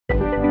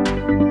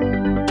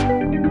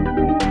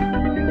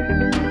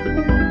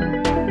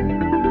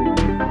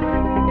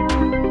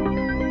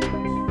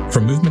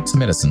to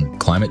medicine,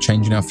 climate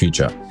change in our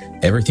future,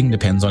 everything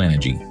depends on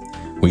energy.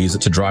 We use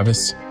it to drive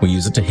us, we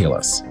use it to heal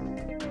us.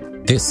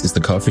 This is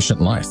The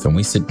Coefficient Life, and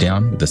we sit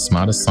down with the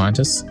smartest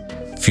scientists,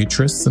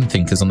 futurists and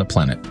thinkers on the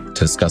planet to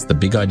discuss the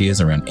big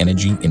ideas around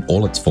energy in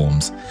all its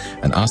forms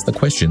and ask the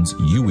questions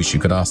you wish you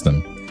could ask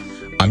them.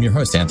 I'm your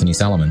host, Anthony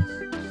Salomon.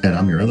 And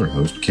I'm your other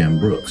host, Kim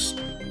Brooks.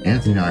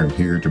 Anthony and I are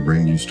here to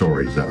bring you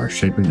stories that are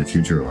shaping the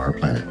future of our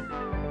planet.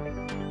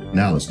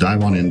 Now let's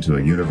dive on into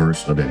a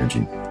universe of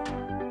energy.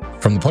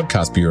 From the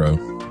Podcast Bureau,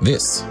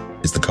 this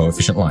is The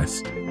Coefficient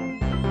Life.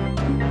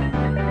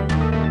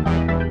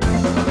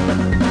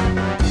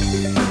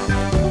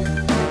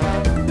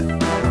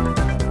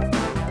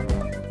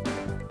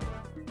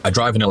 I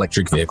drive an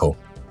electric vehicle.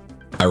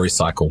 I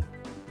recycle.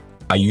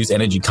 I use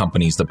energy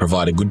companies that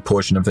provide a good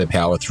portion of their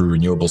power through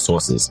renewable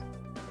sources.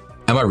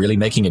 Am I really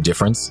making a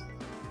difference?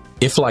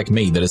 If, like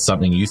me, that is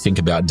something you think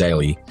about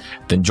daily,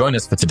 then join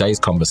us for today's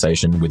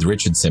conversation with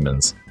Richard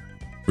Simmons.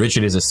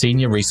 Richard is a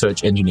senior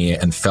research engineer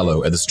and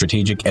fellow at the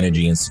Strategic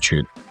Energy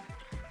Institute.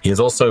 He has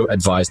also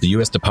advised the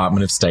US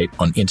Department of State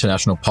on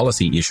international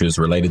policy issues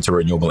related to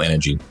renewable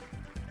energy.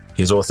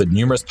 He has authored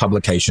numerous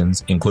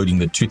publications, including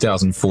the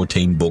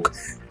 2014 book,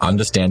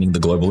 Understanding the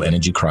Global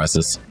Energy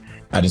Crisis,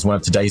 and is one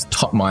of today's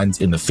top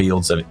minds in the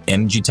fields of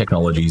energy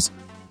technologies,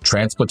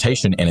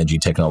 transportation energy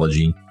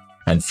technology,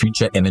 and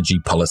future energy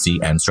policy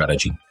and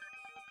strategy.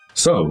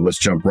 So let's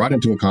jump right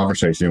into a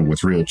conversation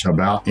with Rich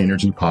about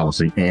energy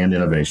policy and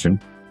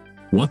innovation,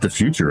 what the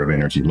future of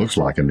energy looks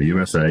like in the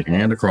USA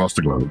and across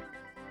the globe,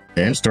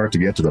 and start to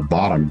get to the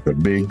bottom of the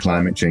big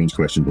climate change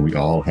question that we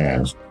all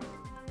have,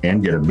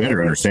 and get a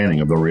better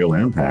understanding of the real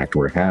impact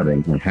we're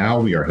having and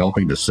how we are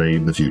helping to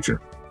save the future.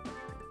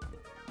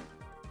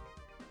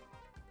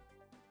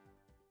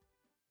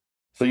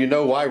 So you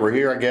know why we're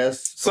here, I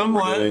guess?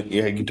 Somewhat.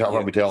 Yeah, you can tell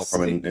what we tell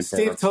from in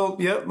Steve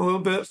told, a little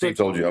bit. Steve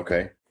told you,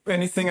 okay.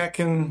 Anything I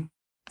can,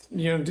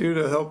 do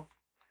to help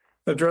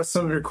address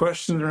some of your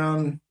questions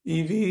around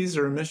EVs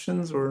or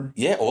emissions or?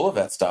 Yeah, all of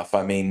that stuff.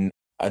 I mean,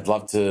 I'd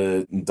love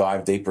to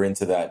dive deeper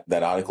into that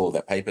article,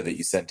 that paper that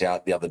you sent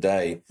out the other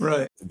day.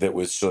 Right. That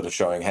was sort of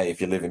showing, hey,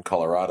 if you live in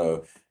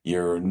Colorado,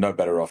 you're no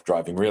better off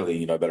driving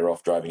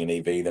an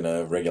EV than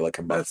a regular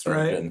combustion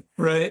engine.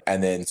 Right.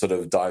 And then sort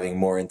of diving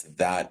more into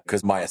that,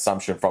 because my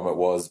assumption from it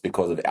was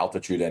because of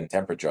altitude and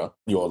temperature,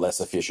 you're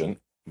less efficient.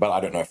 But I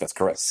don't know if that's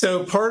correct.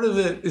 So part of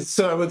it is,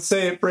 I would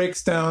say it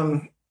breaks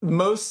down,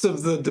 most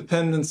of the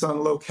dependence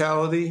on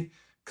locality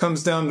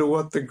comes down to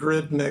what the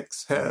grid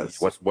mix has.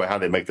 How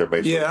they make their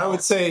base? Yeah, I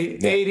would say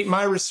 80.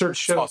 My research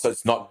shows. So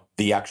it's not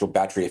the actual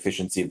battery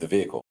efficiency of the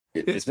vehicle.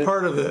 It's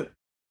part of it.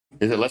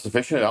 Is it less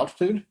efficient at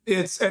altitude?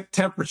 It's at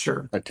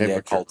temperature. At temperature.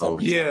 Yeah, cold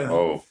temperature. Yeah.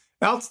 Oh.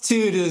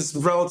 Altitude is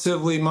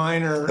relatively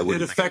minor.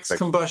 It affects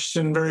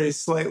combustion very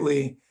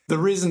slightly. The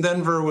reason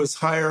Denver was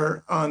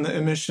higher on the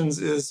emissions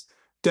is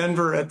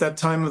Denver, at that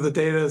time of the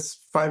data, is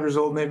 5 years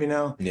old maybe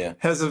now,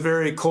 has a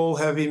very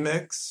coal-heavy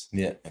mix.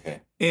 Yeah,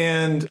 okay.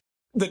 And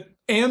the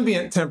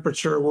ambient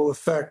temperature will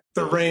affect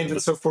the range and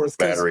so forth.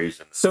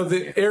 Batteries. So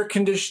the air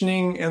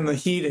conditioning and the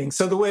heating.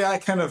 So the way I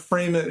kind of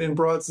frame it in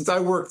broad, since I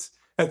worked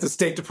at the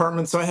State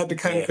Department, so I had to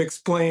kind of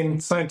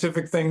explain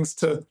scientific things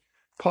to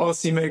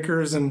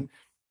policymakers. And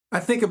I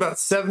think about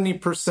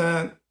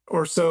 70%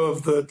 or so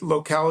of the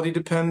locality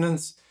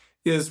dependence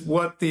is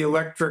what the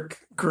electric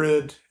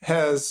grid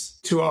has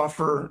to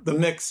offer the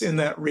mix in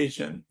that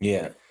region.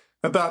 Yeah.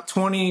 About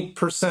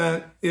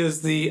 20%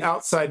 is the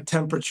outside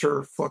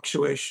temperature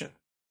fluctuation.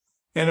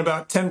 And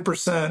about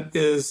 10%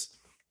 is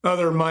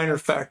other minor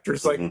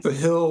factors like the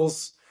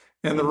hills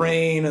and the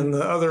rain and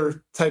the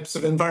other types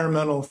of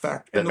environmental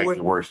factors. That makes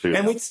it worse too.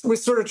 And we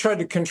sort of tried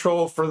to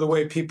control for the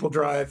way people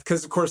drive,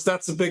 because of course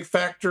that's a big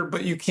factor,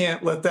 but you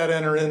can't let that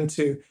enter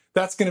into,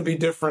 that's going to be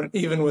different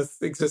even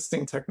with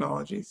existing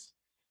technologies.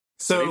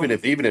 So even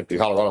if the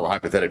Colorado were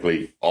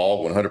hypothetically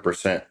all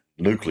 100%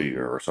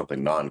 nuclear or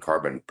something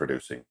non-carbon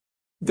producing,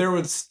 there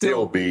would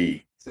still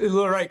be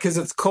right, because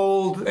it's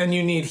cold and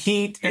you need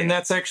heat, and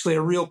that's actually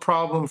a real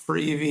problem for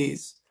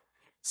EVs.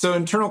 So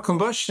internal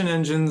combustion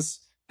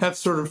engines have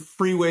sort of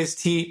free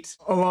waste heat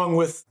along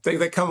with,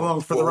 they come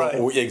along for the ride.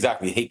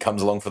 Exactly, heat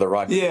comes along for the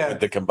ride with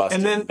the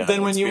combustion. And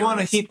then when you want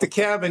to heat the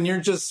cabin,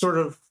 you're just sort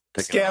of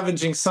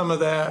scavenging some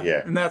of that,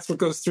 and that's what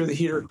goes through the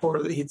heater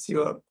core that heats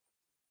you up.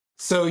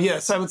 So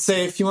yes, I would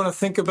say if you want to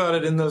think about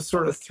it in those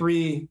sort of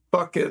three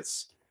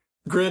buckets,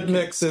 grid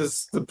mix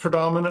is the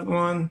predominant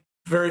one.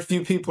 Very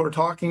few people are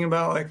talking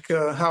about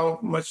how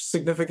much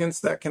significance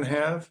that can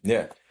have.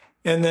 Yeah.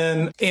 And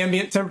then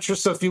ambient temperature.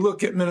 So if you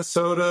look at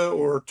Minnesota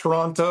or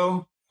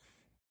Toronto,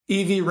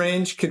 EV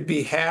range could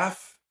be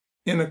half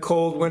in a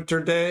cold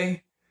winter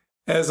day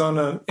as on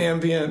an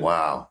ambient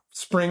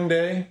spring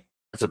day.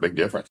 That's a big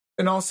difference.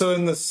 And also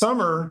in the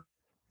summer,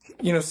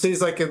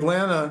 cities like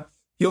Atlanta,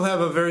 you'll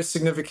have a very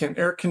significant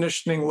air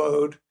conditioning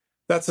load.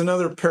 That's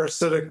another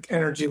parasitic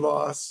energy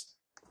loss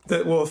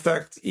that will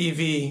affect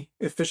EV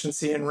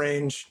efficiency and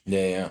range.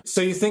 Yeah. So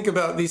you think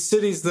about these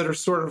cities that are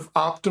sort of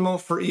optimal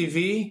for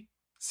EV.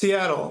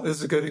 Seattle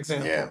is a good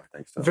example. Yeah, I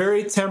think so.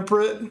 Very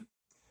temperate,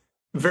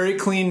 very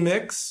clean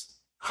mix,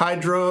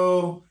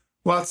 hydro,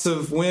 lots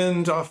of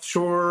wind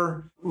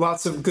offshore,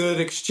 lots of good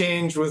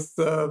exchange with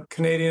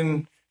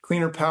Canadian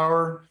cleaner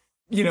power.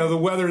 The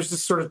weather is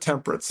just sort of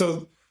temperate.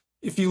 So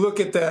if you look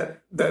at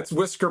that's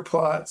whisker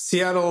plot,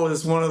 Seattle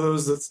is one of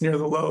those that's near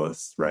the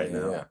lowest right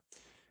now. Yeah.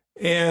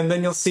 And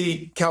then you'll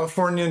see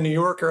California and New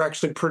York are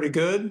actually pretty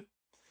good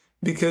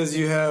because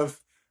you have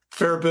a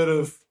fair bit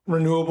of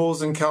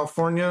renewables in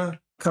California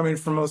coming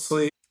from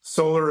mostly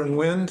solar and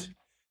wind.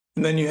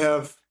 And then you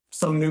have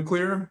some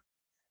nuclear.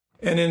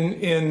 And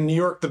in New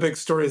York, the big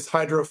story is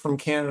hydro from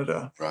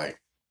Canada. Right.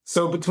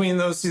 So between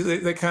those two,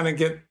 they kind of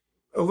get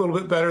a little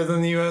bit better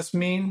than the U.S.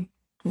 mean.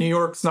 New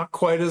York's not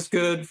quite as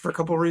good for a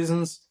couple of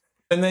reasons.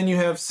 And then you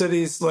have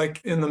cities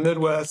like in the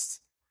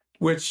Midwest,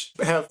 which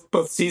have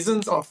both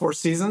seasons, all 4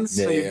 seasons.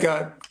 So you've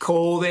got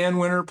cold and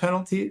winter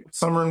penalty,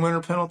 summer and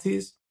winter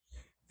penalties.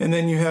 And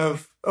then you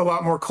have a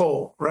lot more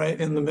coal, right,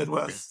 in the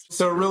Midwest.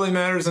 So it really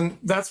matters. And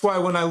that's why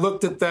when I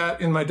looked at that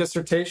in my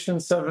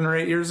dissertation 7 or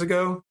 8 years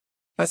ago,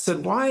 I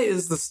said, why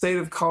is the state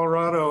of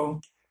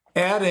Colorado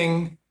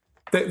adding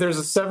that there's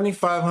a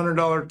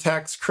 $7,500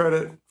 tax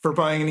credit for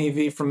buying an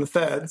EV from the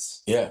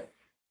feds? Yeah.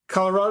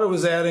 Colorado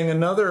was adding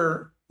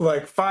another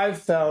like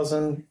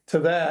 $5,000 to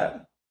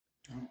that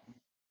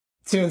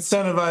to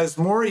incentivize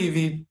more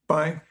EV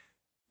buying.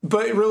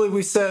 But really,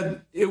 we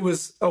said it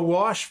was a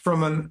wash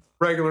from a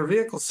regular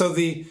vehicle. So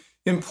the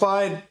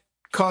implied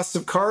cost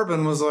of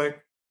carbon was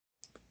like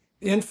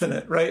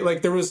infinite, right?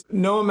 Like there was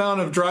no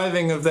amount of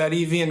driving of that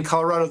EV in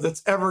Colorado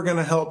that's ever going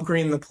to help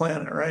green the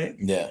planet, right?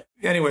 Yeah.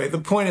 Anyway, the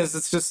point is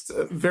it's just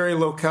very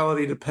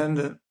locality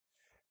dependent.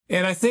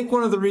 And I think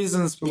one of the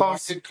reasons... Why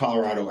did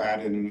Colorado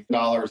add in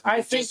dollars?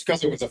 I think just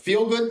because it was a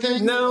feel-good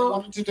thing? No. They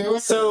wanted to do it?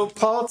 So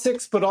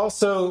politics, but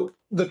also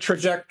the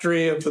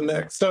trajectory of the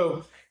mix.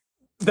 So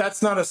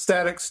that's not a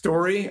static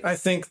story. I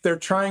think they're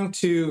trying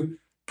to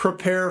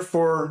prepare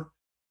for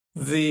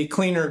the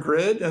cleaner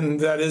grid, and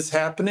that is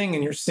happening,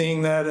 and you're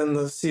seeing that in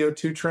the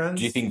CO2 trends.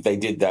 Do you think they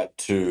did that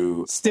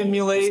to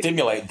stimulate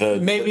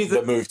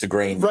the move to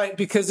green? Right,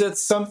 because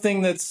it's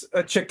something that's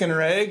a chicken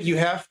or egg. You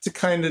have to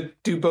kind of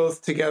do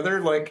both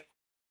together. Like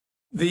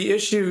the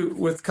issue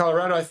with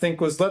Colorado, I think,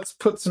 was let's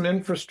put some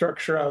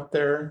infrastructure out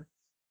there.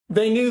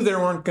 They knew there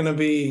weren't going to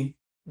be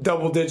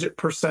double-digit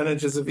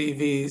percentages of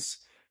EVs.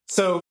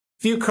 So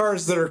few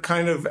cars that are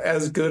kind of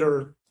as good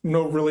or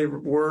no really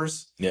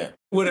worse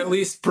would at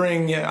least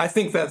bring, I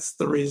think that's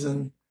the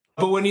reason.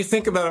 But when you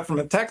think about it from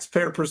a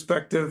taxpayer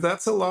perspective,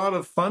 that's a lot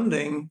of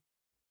funding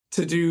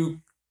to do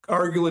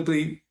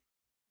arguably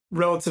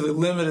relatively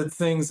limited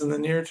things in the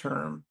near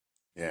term.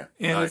 Yeah.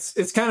 And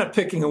it's kind of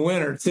picking a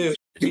winner too.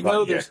 You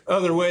know there's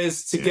other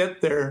ways to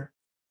get there.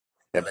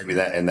 Yeah, maybe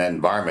that in that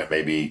environment,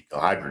 maybe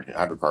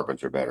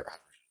hydrocarbons are better.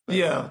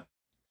 Yeah.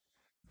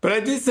 But I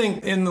do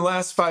think in the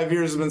last 5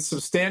 years, there have been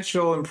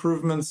substantial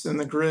improvements in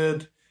the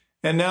grid.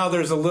 And now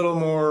there's a little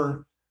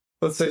more,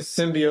 let's say,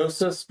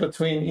 symbiosis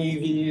between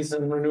EVs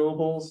and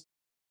renewables.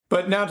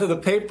 But now to the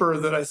paper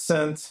that I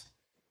sent,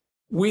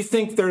 we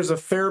think there's a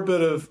fair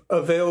bit of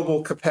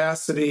available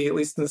capacity, at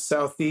least in the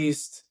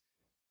Southeast,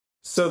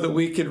 so that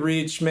we could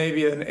reach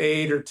maybe an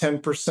 8 or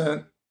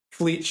 10%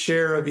 fleet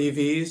share of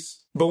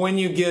EVs. But when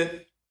you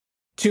get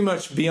too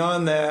much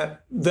beyond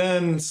that,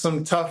 then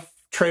some tough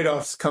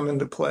trade-offs come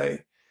into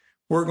play.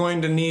 We're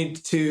going to need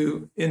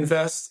to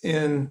invest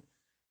in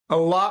a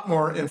lot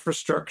more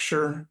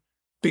infrastructure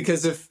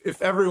because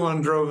if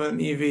everyone drove an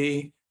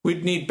EV,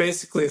 we'd need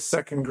basically a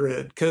second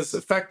grid because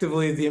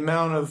effectively the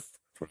amount of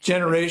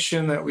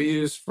generation that we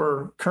use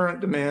for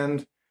current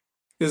demand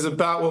is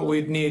about what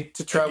we'd need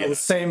to travel the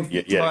same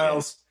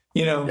miles.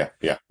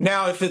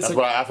 Now, if it's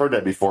I've heard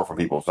that before from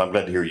people, so I'm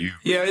glad to hear you.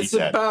 Yeah, it's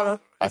that.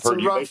 about I've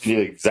heard you basically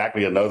need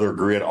exactly another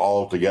grid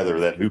altogether.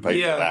 That who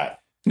pays for that?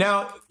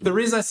 Now, the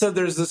reason I said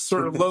there's this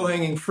sort of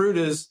low-hanging fruit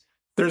is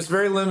there's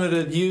very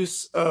limited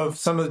use of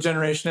some of the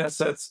generation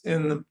assets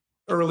in the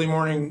early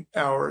morning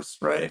hours,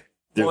 right?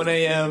 1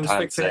 a.m.,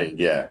 6 a.m.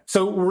 Yeah.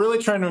 So we're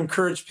really trying to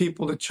encourage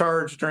people to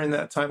charge during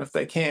that time if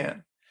they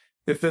can.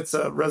 If it's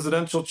a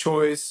residential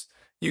choice,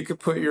 you could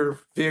put your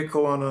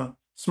vehicle on a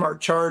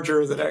smart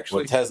charger that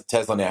actually... Well,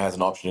 Tesla now has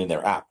an option in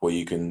their app where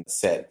you can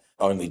set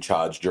only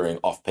charge during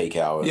off-peak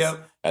hours.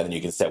 Yep. And then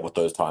you can set what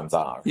those times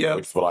are,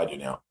 which is what I do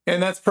now.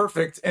 And that's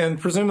perfect. And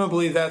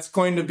presumably that's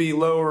going to be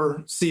lower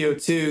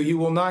CO2. You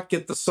will not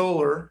get the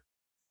solar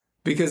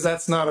because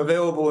that's not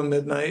available in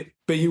midnight,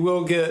 but you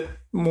will get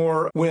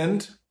more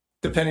wind,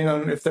 depending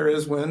on if there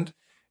is wind.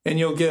 And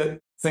you'll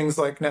get things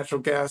like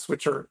natural gas,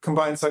 which are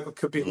combined cycle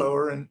could be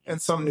lower,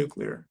 and some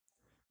nuclear.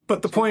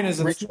 But the point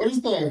is... Rich, what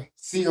does the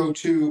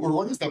CO2 or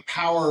what does the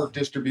power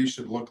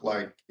distribution look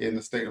like in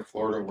the state of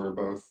Florida where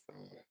both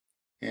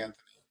Anthony and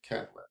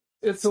Ken live?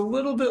 It's a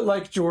little bit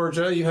like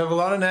Georgia. You have a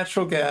lot of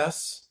natural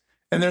gas,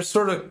 and there's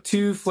sort of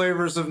two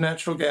flavors of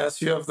natural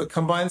gas. You have the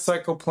combined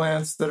cycle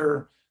plants that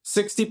are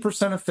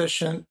 60%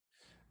 efficient.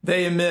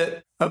 They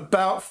emit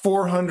about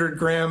 400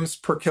 grams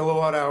per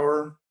kilowatt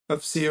hour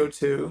of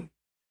CO2.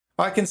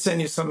 I can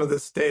send you some of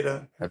this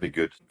data. That'd be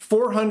good.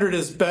 400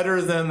 is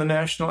better than the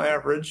national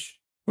average,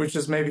 which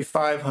is maybe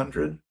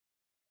 500.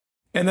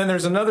 And then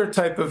there's another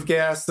type of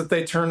gas that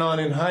they turn on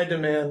in high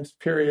demand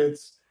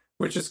periods,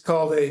 which is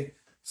called a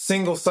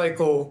single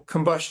cycle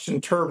combustion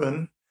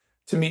turbine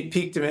to meet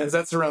peak demands.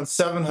 That's around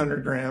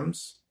 700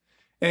 grams.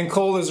 And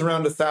coal is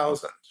around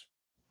 1,000.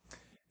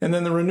 And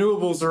then the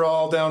renewables are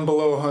all down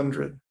below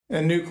 100.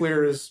 And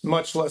nuclear is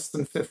much less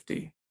than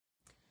 50.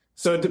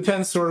 So it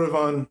depends sort of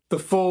on the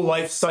full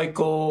life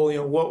cycle,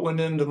 what went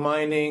into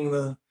mining,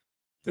 the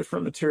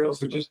different materials.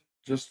 So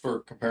just for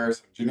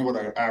comparison, do you know what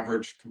an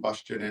average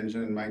combustion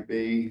engine might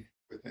be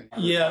within?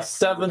 Yeah,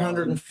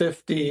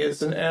 750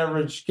 is an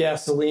average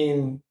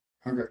gasoline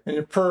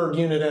per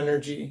unit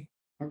energy.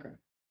 Okay.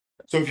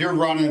 So if you're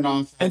running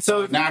off a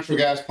natural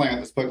gas plant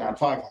that's putting out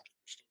 500,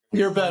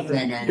 you're better.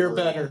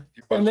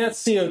 And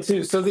that's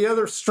CO2. So the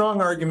other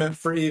strong argument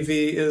for EV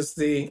is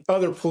the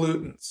other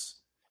pollutants.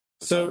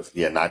 So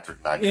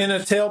nitrogen. In a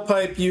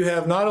tailpipe, you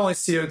have not only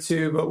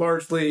CO2, but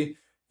largely,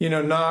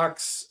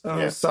 NOx,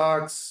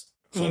 SOx,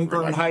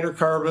 unburned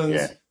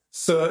hydrocarbons,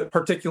 so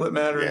particulate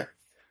matter. Yeah.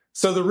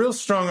 So the real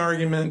strong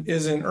argument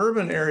is in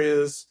urban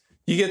areas,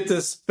 you get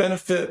this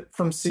benefit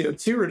from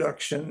CO2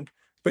 reduction,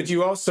 but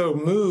you also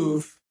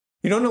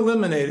you don't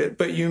eliminate it,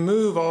 but you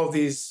move all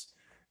these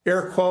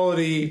air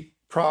quality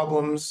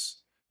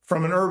problems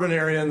from an urban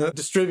area in the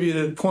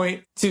distributed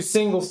point to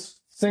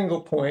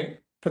single point,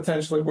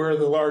 potentially where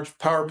the large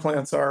power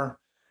plants are,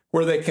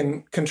 where they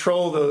can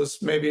control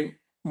those maybe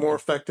more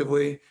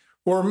effectively,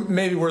 or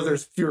maybe where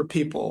there's fewer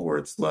people, where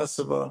it's less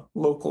of a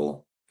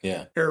local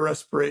air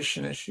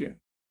respiration issue.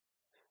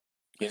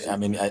 Yeah, I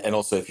mean, and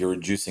also if you're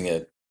reducing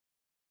it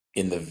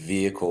in the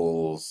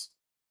vehicles,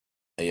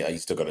 you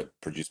still got to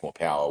produce more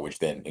power, which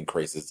then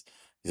increases.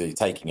 So you're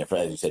taking it,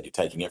 as you said, you're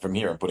taking it from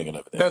here and putting it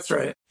over there. That's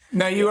right.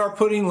 Now you are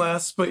putting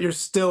less, but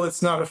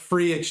it's not a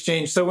free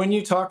exchange. So when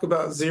you talk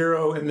about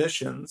zero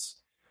emissions,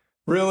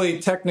 really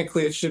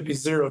technically it should be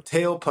zero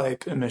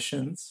tailpipe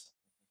emissions.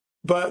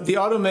 But the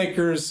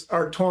automakers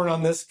are torn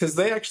on this because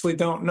they actually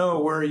don't know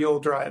where you'll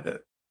drive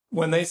it.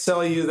 When they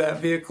sell you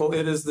that vehicle,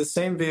 it is the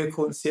same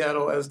vehicle in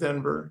Seattle as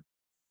Denver.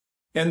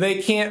 And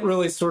they can't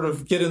really sort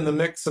of get in the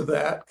mix of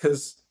that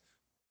because,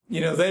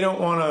 they don't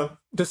want to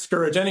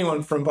discourage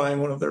anyone from buying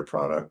one of their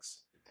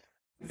products.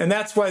 And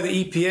that's why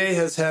the EPA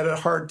has had a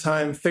hard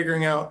time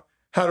figuring out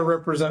how to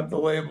represent the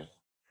label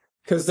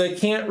because they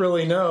can't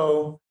really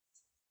know.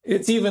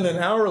 It's even an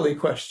hourly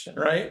question,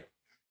 right?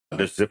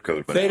 There's zip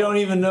code. They don't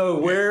even know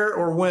where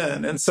or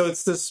when. And so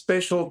it's this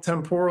spatial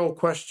temporal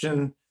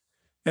question.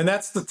 And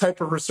that's the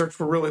type of research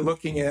we're really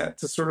looking at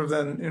to sort of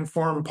then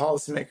inform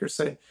policymakers,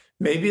 say,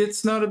 maybe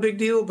it's not a big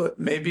deal, but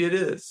maybe it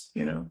is,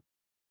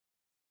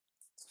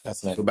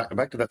 So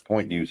back to that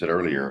point you said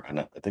earlier, and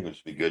I think it would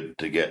just be good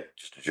to get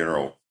just a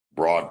general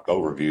broad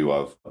overview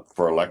of,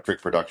 for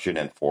electric production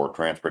and for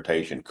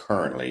transportation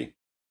currently,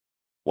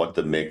 what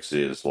the mix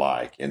is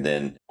like, and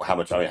then how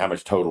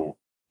much total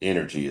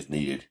energy is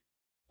needed.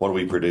 What do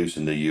we produce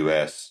in the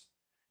U.S.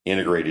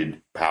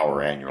 integrated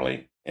power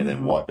annually, and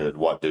then what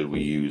do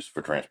we use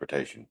for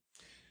transportation?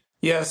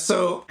 Yeah,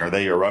 so are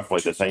they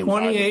roughly the same?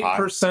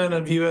 28%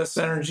 of U.S.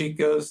 energy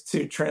goes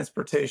to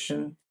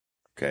transportation.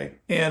 Okay,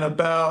 and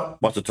about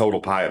what's the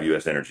total pie of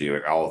U.S. energy?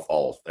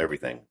 All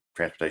everything,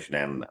 transportation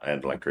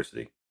and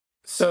electricity.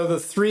 So the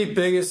three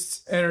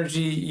biggest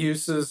energy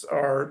uses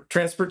are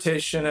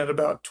transportation at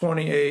about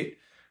 28,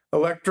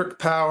 electric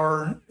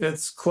power,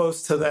 it's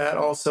close to that,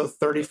 also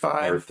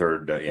 35.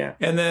 Third, yeah.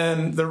 And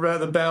then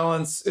the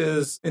balance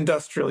is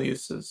industrial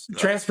uses.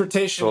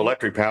 Transportation. So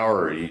electric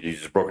power, you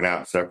just broken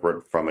out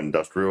separate from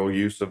industrial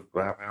use of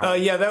power?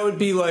 Yeah, that would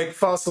be like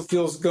fossil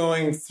fuels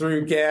going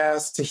through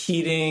gas to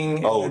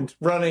heating and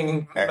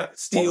running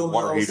steel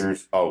water mills.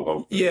 heaters.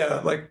 Yeah,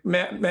 like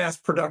mass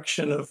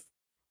production of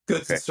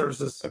goods and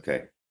services.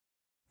 Okay.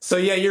 So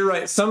yeah, you're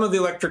right. Some of the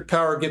electric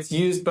power gets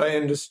used by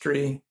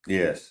industry.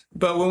 Yes.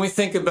 But when we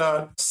think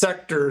about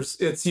sectors,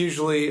 it's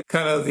usually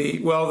kind of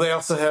they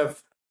also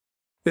have,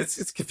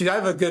 if you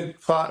have a good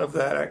plot of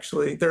that,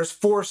 actually, there's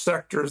 4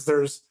 sectors.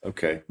 There's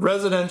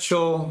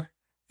residential,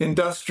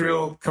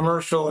 industrial,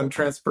 commercial, and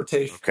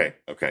transportation.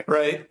 Okay.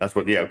 Right? That's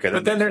what, okay.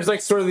 But then there's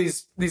like sort of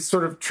these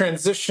sort of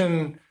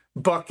transition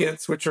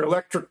buckets, which are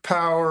electric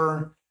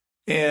power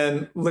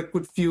and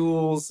liquid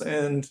fuels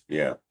and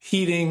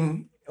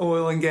heating,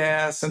 oil and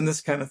gas, and this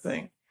kind of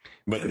thing.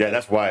 But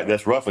that's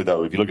roughly,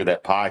 though, if you look at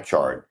that pie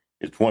chart,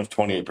 it's one's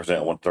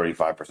 28%, one's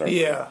 35%.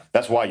 Yeah.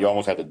 That's why you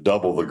almost have to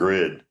double the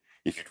grid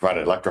if you try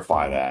to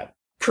electrify that.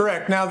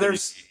 Correct. Now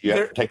you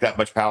have to take that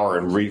much power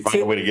and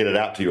find a way to get it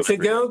out to you. To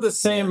go the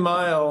same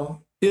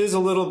mile is a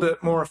little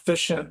bit more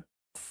efficient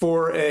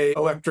for a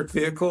electric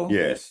vehicle.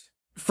 Yes.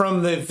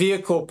 From the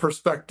vehicle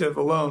perspective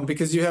alone,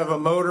 because you have a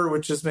motor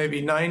which is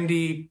maybe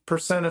 90%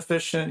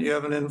 efficient, you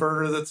have an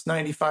inverter that's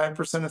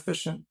 95%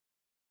 efficient.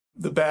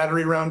 The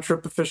battery round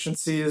trip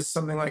efficiency is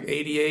something like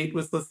 88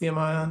 with lithium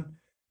ion.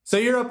 So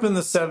you're up in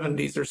the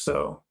 70s or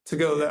so to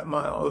go that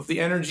mile of the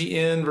energy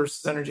in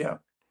versus energy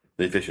out.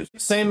 The efficiency.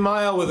 Same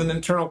mile with an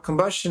internal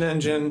combustion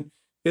engine,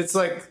 it's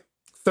like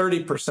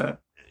 30%.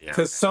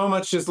 because so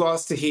much is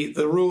lost to heat.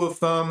 The rule of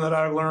thumb that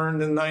I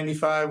learned in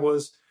 95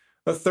 was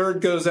a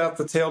third goes out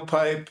the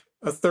tailpipe,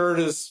 a third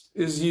is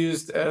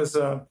used as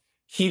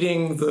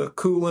heating the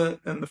coolant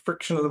and the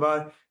friction of the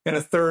body, and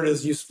a third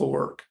is useful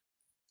work.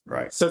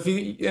 Right. So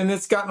and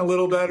it's gotten a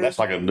little better. That's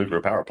like a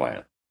nuclear power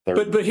plant.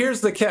 But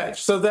here's the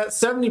catch. So that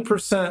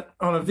 70%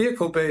 on a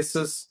vehicle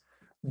basis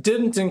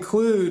didn't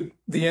include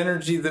the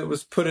energy that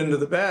was put into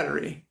the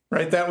battery,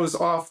 right? That was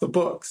off the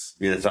books.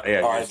 Yeah,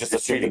 All right, just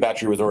assume the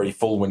battery was already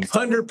full when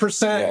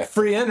 100%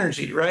 free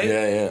energy, right?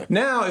 Yeah.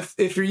 Now,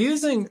 if you're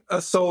using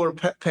a solar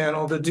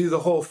panel to do the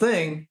whole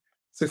thing,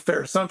 it's a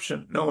fair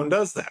assumption. No one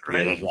does that,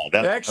 right? Yeah, that's right.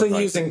 They're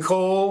actually using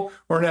coal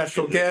or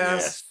natural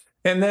gas.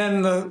 And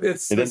then then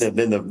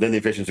the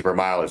efficiency per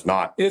mile is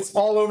not. It's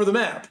all over the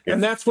map.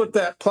 And that's what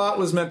that plot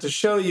was meant to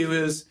show you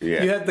is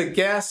you had the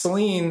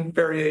gasoline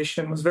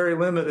variation was very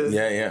limited.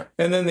 Yeah.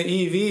 And then the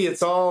EV,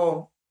 it's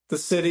all the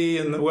city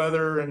and the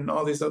weather and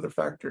all these other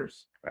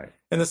factors. Right.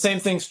 And the same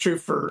thing's true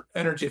for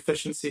energy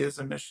efficiency as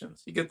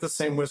emissions. You get the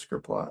same whisker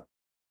plot.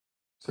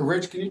 So,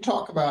 Rich, can you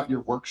talk about your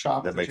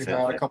workshop that you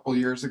had a couple of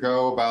years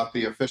ago about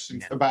the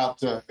efficiency,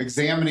 about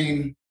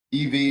examining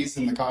EVs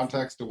in the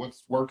context of what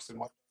works and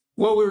what?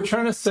 What we were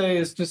trying to say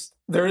is just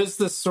there is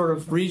this sort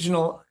of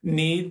regional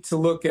need to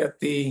look at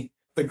the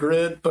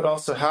grid, but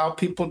also how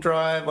people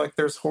drive. Like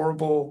there's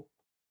horrible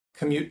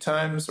commute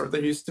times, or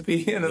there used to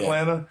be in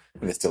Atlanta.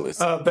 It still is.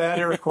 Bad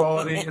air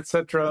quality,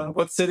 etc.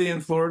 What city in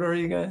Florida are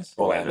you guys?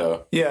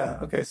 Orlando. Yeah.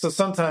 Okay. So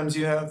sometimes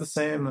you have the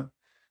same,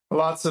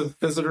 lots of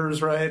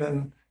visitors, right?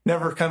 And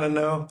never kind of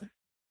know.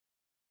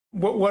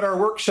 What our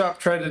workshop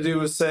tried to do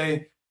was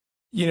say,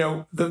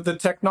 the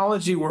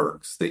technology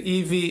works. The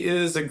EV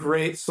is a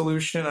great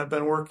solution. I've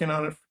been working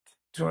on it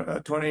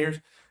for 20 years,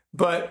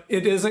 but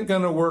it isn't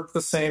going to work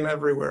the same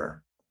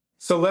everywhere.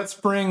 So let's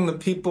bring the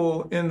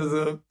people into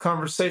the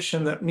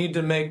conversation that need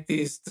to make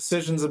these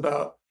decisions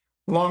about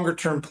longer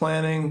term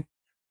planning,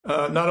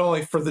 not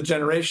only for the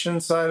generation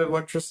side of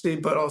electricity,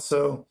 but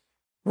also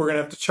we're going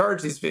to have to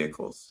charge these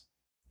vehicles.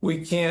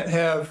 We can't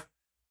have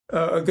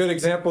a good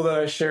example that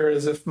I share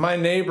is if my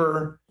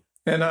neighbor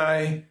and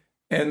I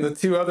and the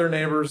two other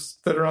neighbors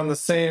that are on the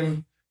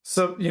same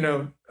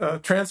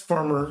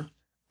transformer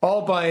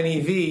all buy an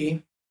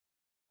EV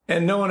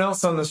and no one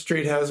else on the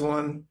street has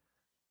one,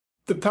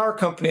 the power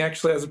company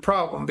actually has a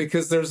problem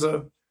because there's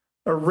a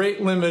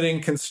rate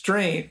limiting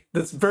constraint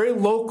that's very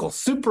local,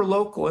 super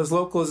local as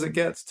it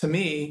gets to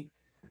me.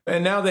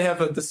 And now they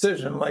have a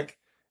decision, like,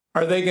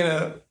 are they going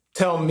to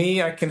tell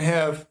me I can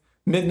have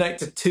midnight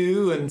to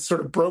 2 and sort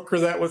of broker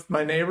that with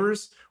my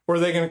neighbors? Or are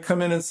they going to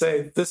come in and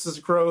say, this is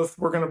growth,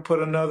 we're going to put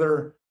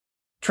another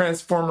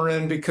transformer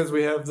in because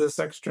we have this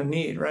extra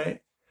need,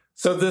 right?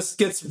 So this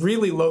gets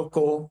really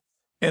local.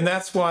 And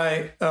that's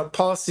why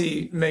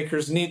policy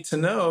makers need to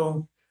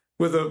know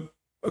with a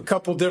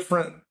couple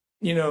different,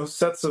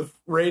 sets of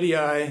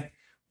radii,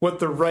 what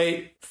the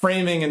right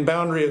framing and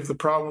boundary of the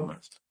problem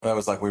is. That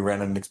was like we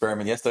ran an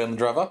experiment yesterday on the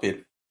drive up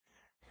here.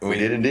 We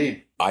did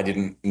indeed. I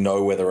didn't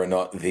know whether or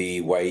not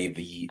the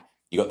way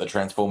you got the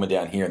transformer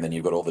down here and then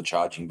you've got all the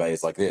charging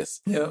bays like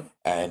this. Yeah.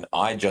 And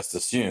I just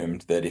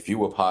assumed that if you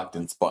were parked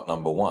in spot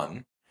number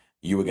 1,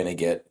 you were going to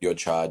get your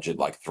charge at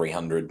like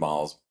 300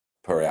 miles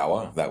per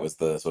hour. That was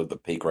the sort of the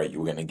peak rate you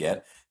were going to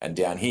get. And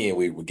down here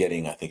we were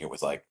getting, I think it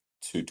was like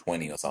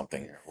 220 or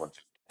something.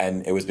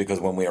 And it was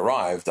because when we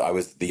arrived, I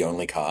was the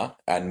only car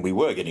and we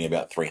were getting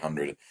about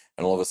 300.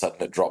 And all of a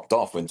sudden it dropped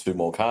off when 2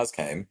 more cars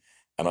came.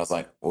 And I was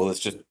like, well, let's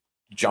just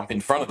jump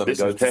in front of them This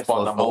and go is to spot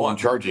Tesla's number own 1.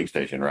 charging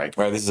station, right?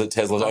 Right, this is a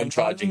Tesla's own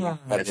charging.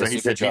 And so he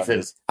said,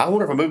 I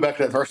wonder if I move back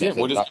to that first. Yeah,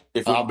 we'll just,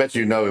 I'll bet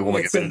it won't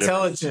make It's a bit of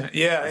difference. intelligent.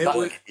 Yeah.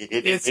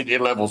 It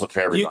levels it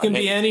to everybody. You can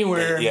be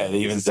anywhere. Yeah, they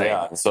even say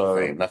that.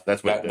 So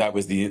that's what that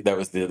was the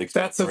experiment.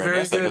 That's a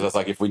very good. Because it's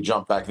like if we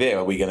jump back there,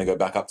 are we going to go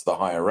back up to the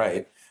higher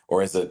rate,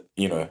 or is it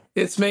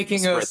It's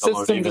making a spread the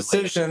load system evenly?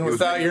 decision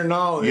without your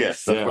knowledge.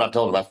 Yes, that's what I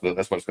told him.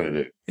 That's what it's going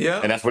to do.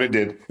 Yeah. And that's what it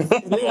did.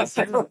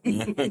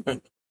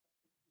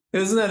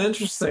 Isn't that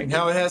interesting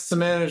how it has to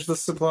manage the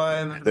supply?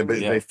 And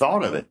They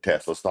thought of it.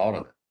 Tesla's thought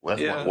of it. Well,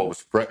 that's what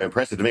was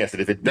impressive to me. I said,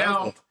 if it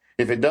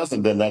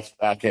doesn't, then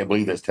I can't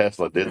believe that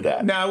Tesla did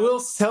that. Now, I will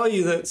tell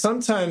you that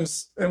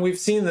sometimes, and we've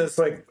seen this,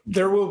 like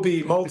there will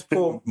be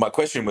multiple. My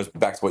question was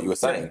back to what you were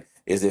saying: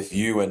 is if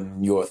you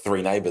and your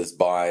 3 neighbors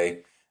buy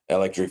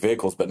electric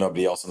vehicles, but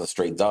nobody else on the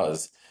street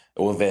does,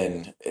 well,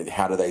 then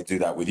how do they do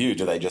that with you?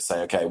 Do they just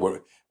say, okay,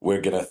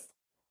 we're going to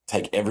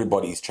take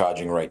everybody's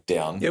charging rate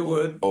down? It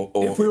would. Or,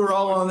 if we were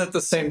all on at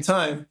the same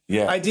time.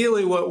 Yeah.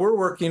 Ideally, what we're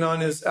working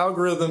on is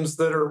algorithms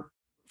that are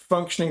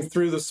functioning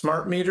through the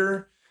smart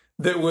meter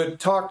that would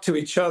talk to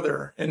each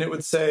other. And it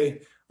would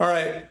say, all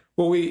right,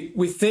 well,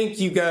 we think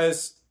you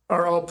guys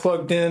are all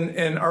plugged in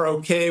and are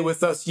okay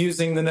with us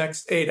using the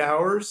next 8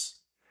 hours.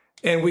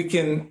 And we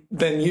can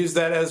then use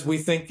that as we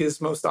think is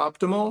most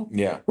optimal.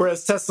 Yeah.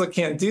 Whereas Tesla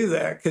can't do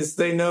that because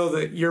they know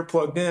that you're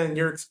plugged in,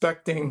 you're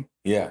expecting.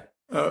 Yeah.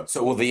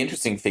 So the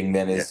interesting thing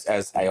then is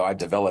as AI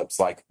develops,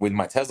 like with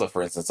my Tesla,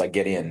 for instance, I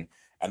get in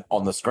and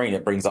on the screen,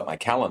 it brings up my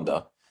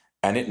calendar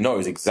and it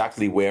knows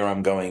exactly where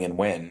I'm going and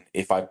when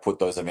if I put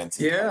those events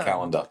in the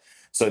calendar.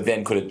 So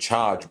then could it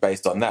charge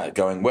based on that,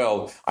 going,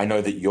 well, I know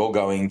that you're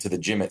going to the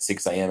gym at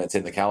 6 a.m., it's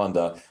in the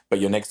calendar,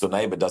 but your next door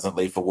neighbor doesn't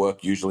leave for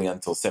work usually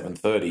until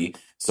 7:30,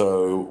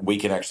 so we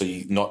can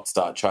actually not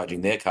start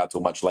charging their car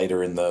till much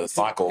later in the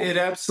cycle. It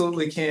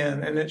absolutely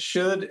can, and it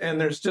should, and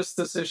there's just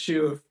this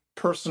issue of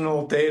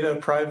personal data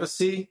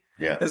privacy.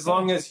 Yeah. As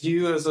long as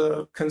you as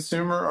a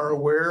consumer are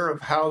aware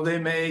of how they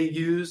may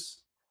use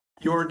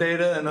your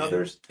data and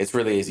others. It's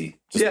really easy.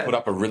 Just put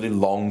up a really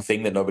long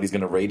thing that nobody's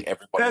going to read.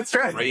 Everybody, that's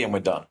right. Free, and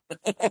we're done.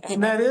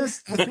 And I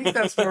think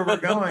that's where we're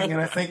going. And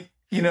I think,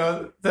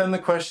 then the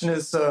question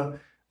is,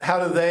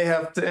 how do they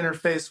have to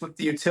interface with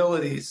the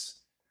utilities?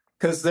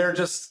 Because they're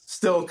just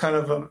still kind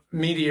of a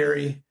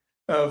mediary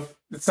of,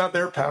 it's not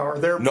their power.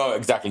 No,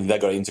 exactly. They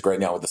got to integrate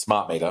now with the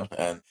smart meter.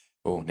 And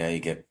now you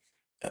get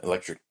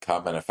electric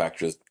car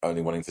manufacturers only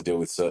wanting to deal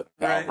with certain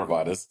power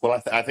providers.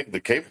 Well, I think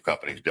the cable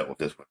companies dealt with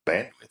this with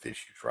bandwidth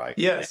issues, right?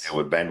 Yes. And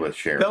with bandwidth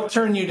sharing. They'll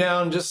turn you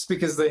down just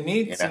because they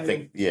need and to. I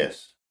think,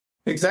 yes.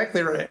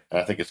 Exactly right.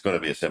 And I think it's going to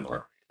be a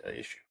similar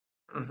issue.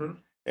 Mm-hmm.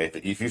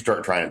 If you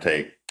start trying to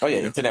take...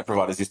 internet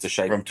providers used to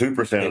shake... From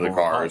 2% of the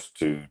cars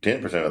to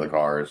 10% of the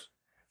cars,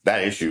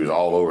 that issue is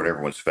all over in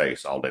everyone's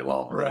face all day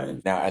long.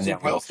 Right. Now,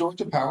 will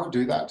Georgia Power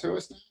do that to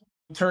us now?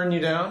 Turn you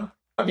down?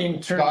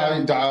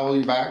 Dial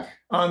you back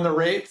on the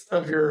rate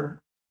of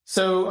your.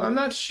 So I'm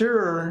not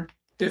sure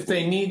if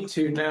they need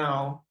to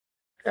now.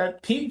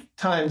 At peak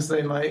times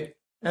they might,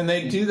 and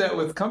they do that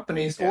with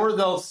companies, or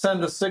they'll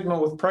send a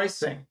signal with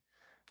pricing.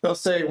 They'll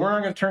say, we're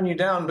not going to turn you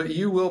down, but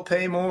you will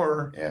pay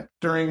more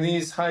during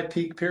these high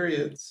peak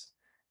periods.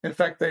 In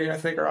fact, they, I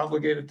think, are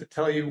obligated to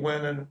tell you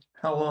when and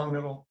how long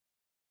it'll.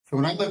 So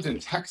when I lived in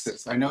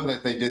Texas, I know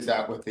that they did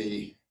that with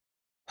the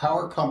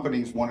power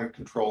companies wanted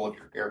control of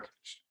your air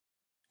conditioning.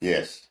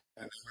 Yes.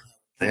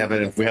 We have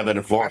that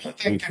in Florida. I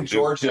think in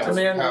Georgia.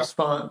 Demand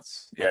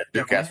response. Yeah,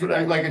 Duke asked for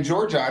that. Like in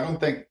Georgia, I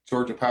don't think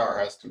Georgia Power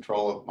has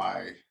control of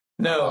my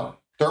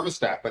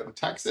thermostat, but in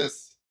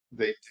Texas,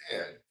 they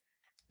did.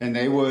 And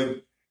they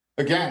would,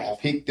 again, on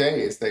peak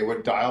days, they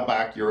would dial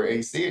back your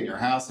AC in your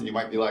house, and you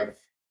might be like,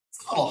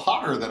 it's a little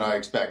hotter than I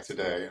expect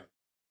today.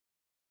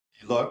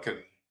 You look, and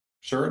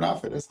sure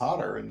enough, it is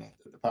hotter, and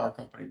the power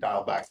company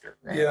dialed back their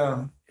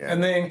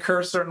and they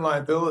incur certain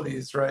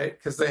liabilities, right?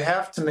 Because they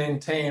have to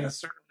maintain a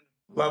certain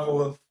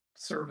level of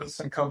service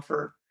and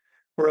comfort,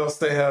 or else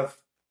they have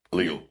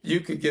legal. You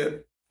could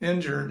get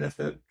injured if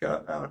it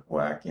got out of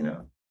whack,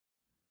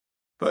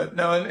 But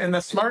no, and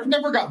the smart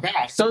never got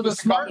back. So the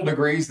smart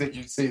degrees that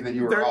you see that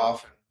you were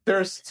off.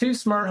 There's 2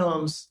 smart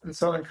homes in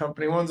Southern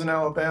Company. One's in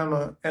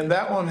Alabama, and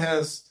that one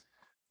has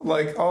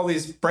like all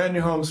these brand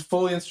new homes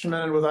fully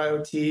instrumented with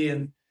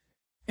IoT.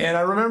 And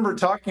I remember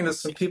talking to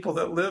some people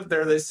that lived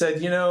there. They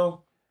said,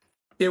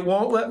 it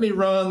won't let me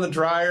run the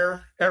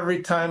dryer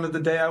every time of the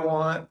day I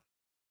want.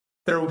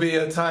 There will be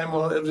a time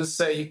when it'll just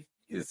say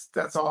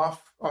that's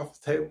off the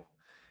table.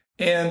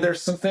 And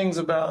there's some things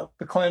about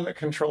the climate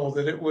control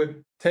that it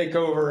would take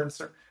over.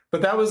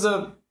 But that was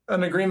an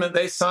agreement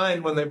they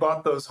signed when they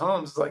bought those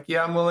homes. Like,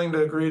 I'm willing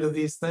to agree to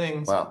these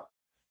things. Wow.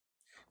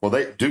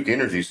 Well, Duke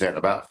Energy sent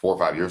about 4 or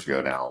 5 years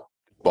ago now,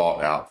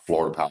 bought out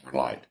Florida Power and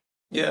Light.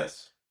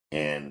 Yes.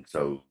 And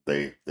so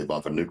they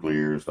bought the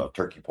nuclears,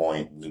 Turkey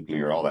Point,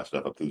 nuclear, all that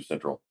stuff up through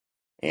Central.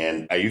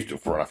 And I used to,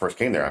 when I first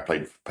came there,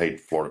 I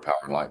paid Florida Power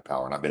and Light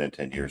Power, and I've been in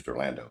 10 years to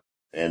Orlando.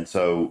 And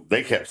so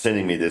they kept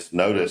sending me this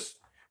notice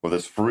with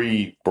this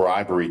free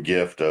bribery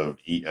gift of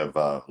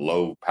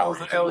low power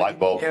light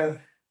bulb,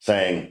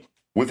 saying,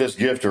 with this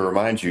gift to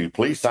remind you,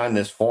 please sign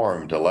this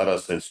form to let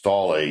us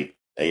install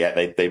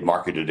they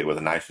marketed it with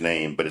a nice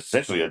name, but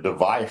essentially a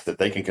device that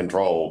they can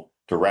control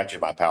to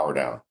ratchet my power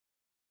down.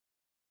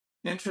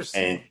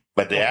 Interesting.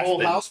 But the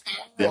whole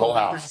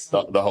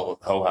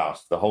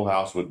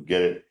house would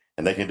get it,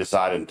 and they can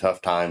decide in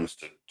tough times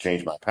to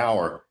change my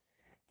power.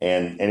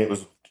 And it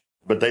was,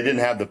 but they didn't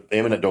have the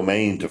eminent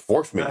domain to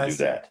force me to do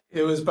that.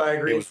 It was by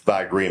agreement. It was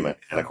by agreement,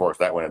 and of course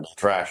that went into the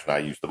trash, and I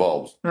used the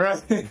bulbs.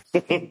 Right.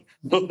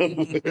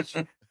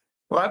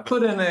 Well, I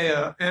put in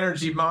a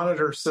energy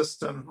monitor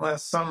system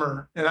last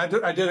summer, and I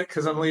did it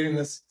because I'm leading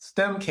this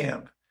STEM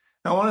camp.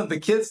 I wanted the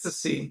kids to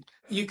see.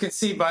 You could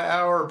see by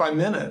hour, by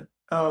minute,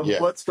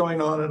 what's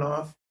going on and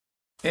off.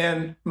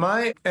 And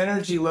my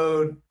energy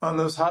load on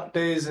those hot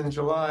days in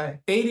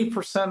July,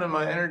 80% of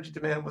my energy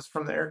demand was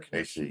from the air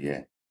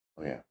conditioning.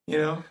 Oh,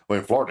 yeah. Well,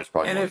 in Florida, it's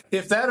probably. And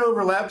if that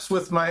overlaps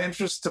with my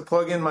interest to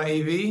plug in my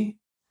EV,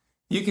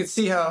 you can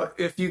see how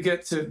if you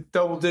get to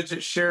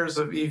double-digit shares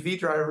of EV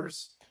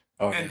drivers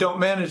and don't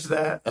manage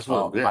that. That's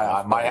what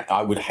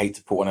I would hate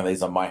to put one of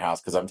these on my house,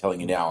 because I'm telling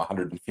you now,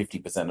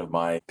 150% of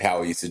my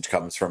power usage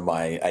comes from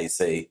my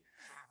AC,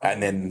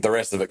 and then the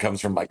rest of it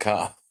comes from my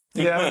car.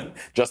 Yeah.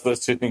 Just those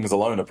 2 things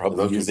alone are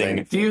probably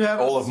using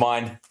all of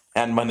mine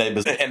and my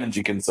neighbor's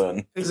energy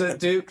concern. Is it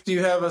Duke? Do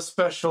you have a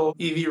special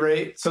EV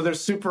rate? So there's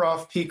super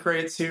off-peak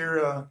rates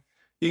here.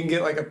 You can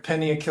get like a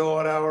penny a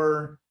kilowatt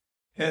hour.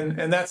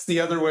 And that's the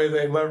other way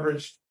they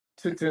leverage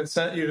to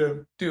incent you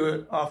to do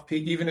it off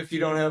peak, even if you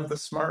don't have the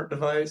smart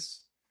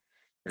device.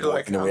 You're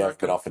like, no, we haven't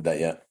been offered that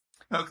yet.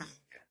 Okay.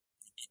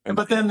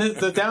 But then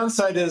the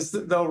downside is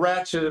that they'll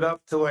ratchet it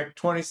up to like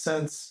 20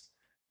 cents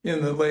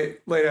in the late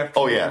afternoon.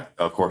 Oh yeah,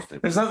 of course.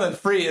 There's nothing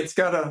free. It's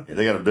gotta.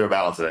 They got to do a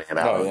balance of that.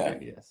 Oh yeah.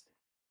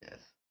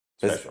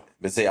 Yes.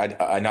 But see,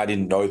 I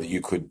didn't know that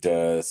you could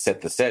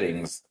set the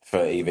settings for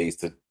EVs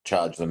to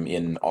charge them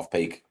in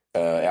off-peak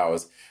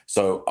hours.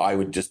 So I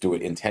would just do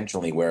it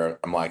intentionally where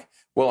I'm like,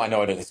 well, I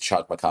know I don't need to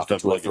charge my car for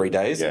 2 or 3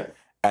 days. Yeah.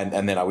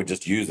 And then I would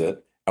just use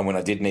it. And when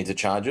I did need to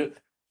charge it,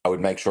 I would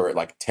make sure at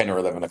like 10 or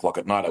 11 o'clock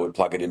at night, I would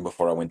plug it in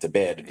before I went to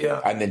bed.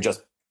 Yeah. And then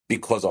just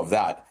because of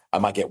that, I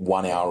might get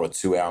 1 hour or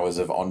 2 hours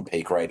of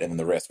on-peak rate, and then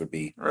the rest would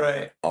be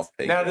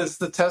off-peak. Now, does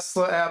the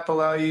Tesla app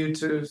allow you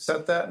to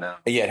set that now?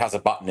 Yeah, it has a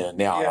button in it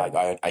now.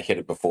 Yeah. I hit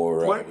it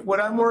before. What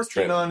I'm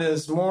working on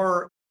is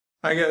more,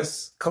 I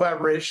guess,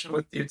 collaboration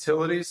with the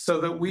utilities so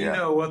that we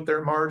know what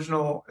their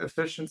marginal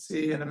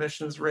efficiency and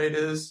emissions rate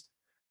is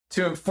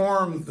to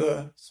inform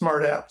the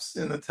smart apps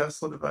in the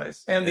Tesla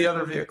device and the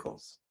other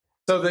vehicles.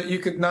 So that you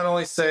could not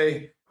only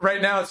say,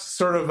 right now it's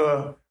sort of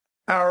a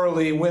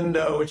hourly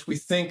window, which we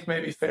think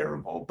may be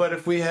favorable. But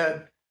if we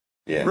had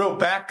real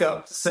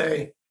backup to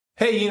say,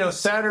 hey,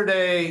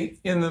 Saturday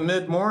in the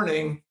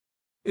mid-morning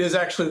is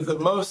actually the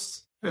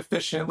most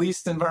efficient,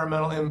 least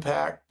environmental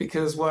impact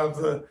because we'll have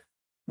the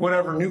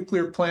whatever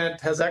nuclear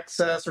plant has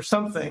excess or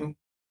something.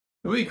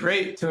 It would be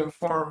great to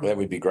inform that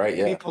would be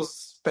great,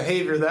 people's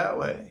behavior that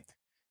way.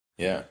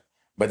 Yeah.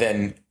 But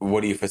then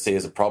what do you foresee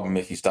as a problem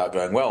if you start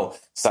going, well,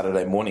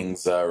 Saturday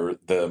mornings are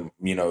the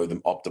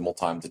optimal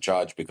time to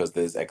charge because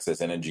there's excess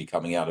energy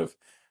coming out of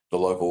the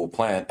local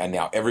plant, and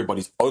now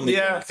everybody's only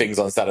doing things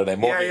on Saturday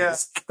mornings. Yeah,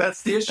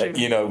 that's the issue.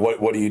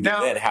 What do you do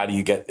then? How do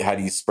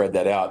you spread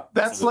that out?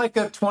 That's like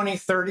a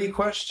 2030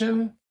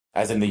 question.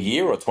 As in the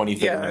year or 20,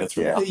 30 minutes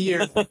from now? The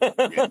year.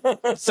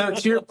 So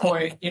to your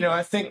point,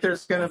 I think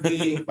there's going to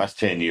be... That's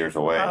 10 years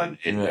away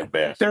at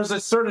best. There's a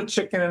sort of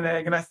chicken and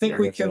egg, and I think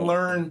we can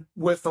learn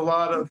with a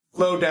lot of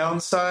low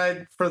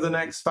downside for the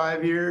next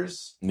 5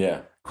 years.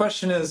 Yeah.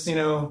 Question is,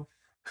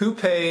 who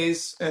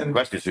pays? And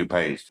question is who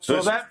pays. So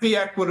will that be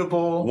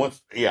equitable?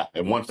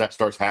 Once that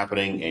starts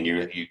happening and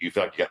you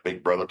feel like you got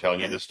Big Brother telling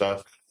you this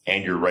stuff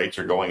and your rates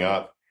are going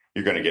up,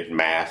 you're going to get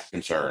mass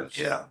concerns.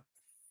 Yeah.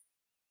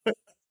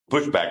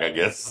 Pushback, I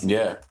guess.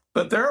 Yeah.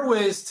 But there are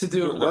ways to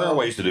do it. There are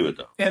ways to do it,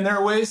 though. And there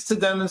are ways to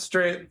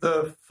demonstrate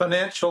the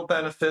financial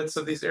benefits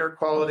of these air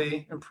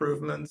quality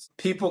improvements.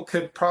 People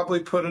could probably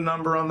put a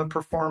number on the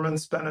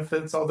performance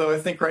benefits, although I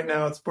think right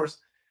now it's, of course,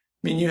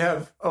 you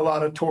have a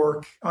lot of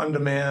torque on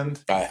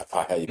demand. I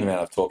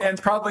have torque.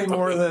 And probably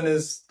more than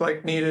is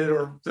like needed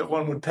or that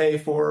one would pay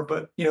for.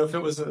 But, if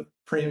it was a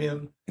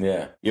premium.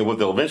 Yeah. What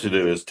they'll eventually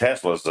do is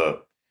Tesla's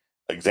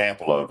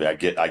example of I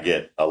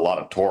get a lot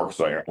of torque,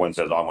 so one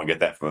says, I'm going to get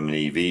that from an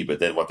EV, but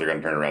then what they're going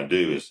to turn around and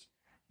do is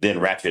then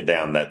ratchet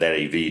down that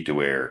EV to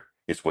where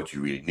it's what you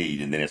really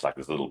need, and then it's like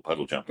this little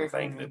puddle jumping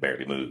thing that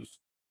barely moves.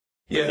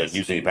 It doesn't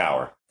use any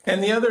power.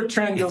 And the other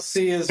trend you'll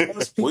see is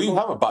most people... Well, you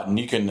have a button,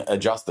 you can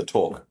adjust the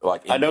torque.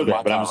 I know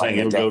that, but I'm saying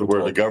it'll go to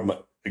where the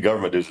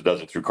government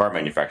does it through car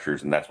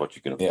manufacturers, and that's what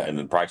you can and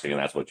then pricing, and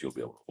that's what you'll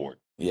be able to afford.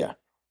 Yeah.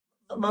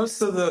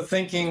 Most of the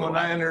thinking when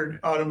I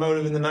entered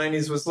automotive in the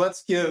 90s was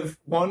let's give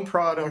one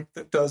product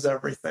that does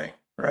everything,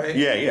 right?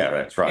 Yeah,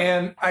 that's right.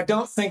 And I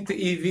don't think the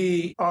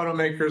EV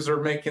automakers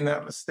are making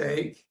that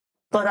mistake.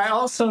 But I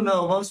also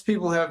know most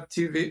people have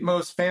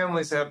most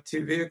families have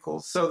 2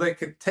 vehicles, so they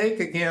could take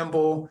a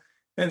gamble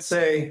and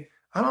say,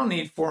 I don't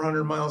need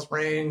 400 miles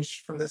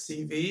range from this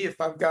EV if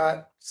I've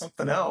got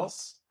something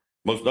else.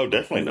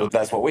 Definitely not.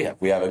 That's what we have.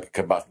 We have a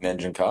combustion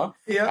engine car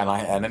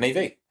and an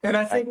EV. And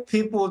I think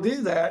people will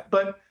do that,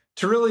 but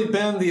to really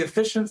bend the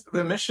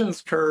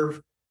emissions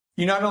curve,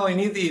 you not only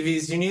need the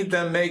EVs, you need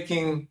them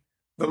making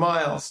the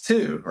miles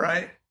too,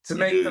 right? To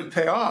make them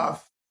pay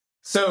off.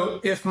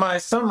 So if my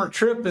summer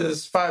trip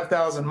is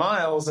 5,000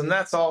 miles and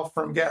that's all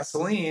from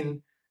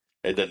gasoline,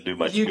 it doesn't do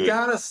much. You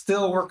got to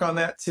still work on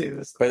that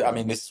too.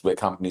 But this is where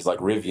companies like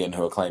Rivian,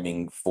 who are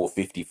claiming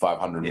 450,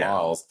 500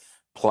 miles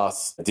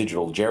plus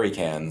digital jerry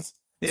cans,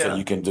 so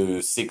you can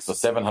do 600 or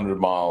 700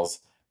 miles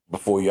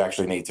before you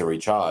actually need to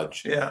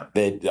recharge. Yeah.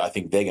 I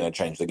think they're going to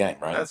change the game,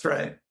 right? That's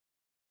right.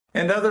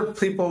 And other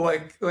people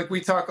like we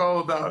talk all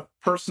about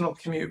personal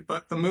commute,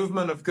 but the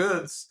movement of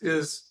goods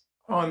is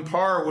on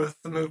par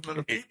with the movement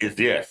of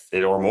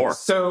people. Or more.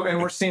 So,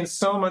 and we're seeing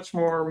so much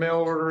more mail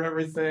order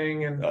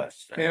everything and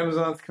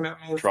Amazon's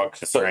commitment.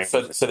 Trucks.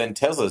 So then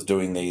Tesla's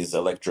doing these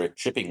electric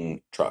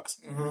shipping trucks.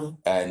 Mm-hmm.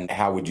 And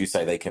how would you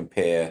say they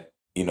compare,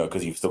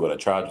 because you've still got to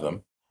charge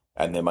them?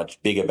 And they're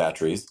much bigger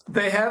batteries.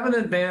 They have an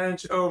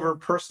advantage over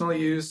personal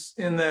use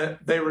in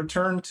that they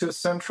return to a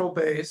central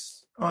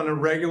base on a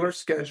regular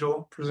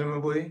schedule,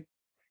 presumably,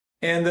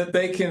 and that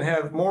they can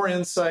have more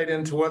insight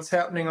into what's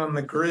happening on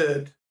the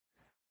grid.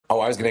 Oh,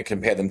 I was going to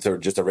compare them to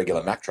just a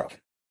regular Mack truck.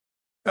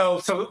 Oh,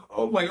 so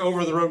like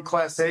over-the-road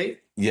Class 8?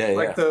 Yeah,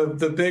 Like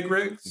the big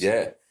rigs?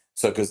 Yeah.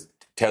 So because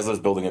Tesla's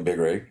building a big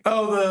rig.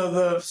 Oh,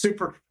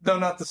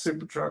 not the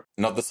super truck.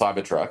 Not the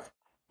Cybertruck,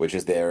 which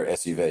is their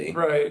SUV.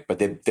 Right. But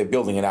they're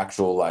building an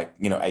actual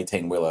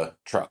 18-wheeler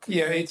truck.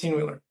 Yeah,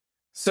 18-wheeler.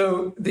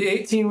 So the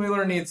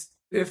 18-wheeler needs,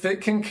 if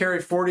it can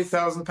carry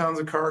 40,000 pounds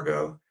of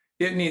cargo,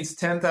 it needs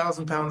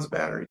 10,000 pounds of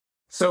battery.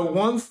 So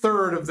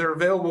 1/3 of their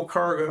available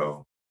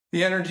cargo,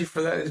 the energy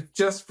for that is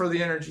just for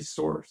the energy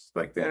source,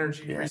 like the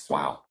energy resource.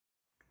 Wow.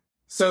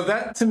 So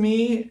that to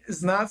me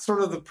is not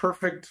sort of the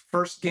perfect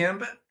first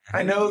gambit.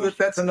 I know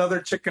that's another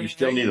chicken. You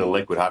still need a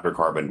liquid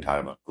hydrocarbon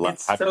time.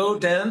 It's so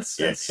dense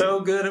and so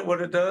good at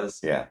what it does.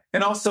 Yeah.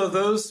 And also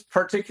those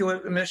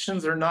particulate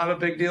emissions are not a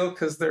big deal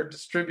because they're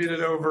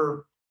distributed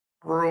over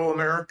rural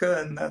America,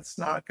 and that's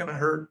not going to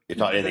hurt. It's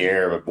not in the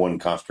air of one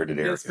concentrated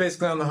area. It's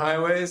basically on the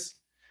highways.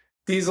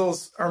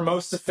 Diesels are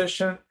most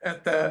efficient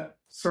at that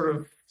sort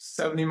of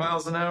 70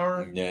 miles an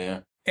hour.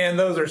 Yeah. And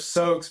those are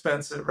so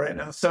expensive right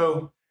now.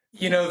 So,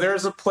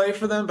 there's a play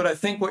for them, but I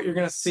think what you're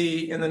going to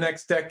see in the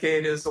next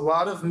decade is a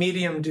lot of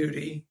medium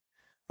duty,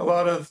 a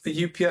lot of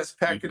the UPS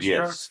package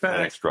trucks,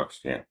 FedEx trucks,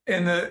 yeah.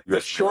 And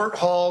the short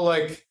haul,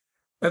 like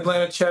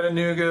Atlanta,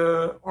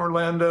 Chattanooga,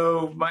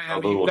 Orlando,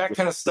 Miami, that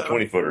kind of stuff.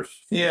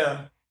 20-footers.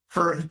 Yeah,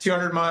 for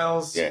 200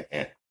 miles. Yeah.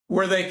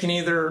 Where they can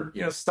either,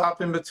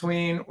 stop in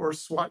between or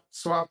swap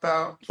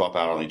out. Swap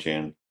out on each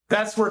end.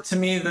 That's where, to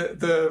me,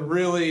 the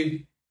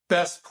really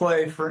best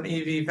play for an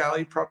EV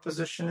value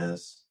proposition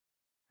is.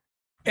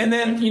 And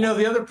then,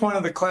 the other point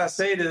of the Class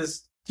 8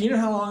 is, do you know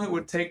how long it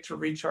would take to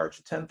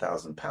recharge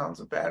 10,000 pounds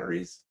of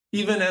batteries?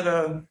 Even at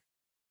a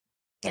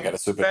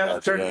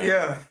supercharger.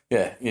 Yeah.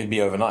 Yeah, it'd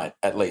be overnight,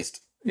 at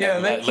least. Yeah,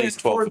 and they at can't least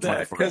 12 afford to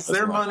that because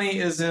their money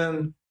is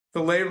in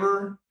the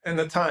labor and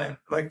the time,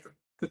 like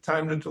the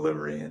time to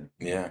delivery. And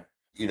yeah.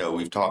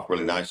 We've talked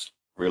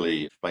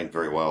really explained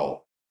very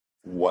well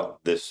what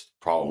this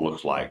problem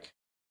looks like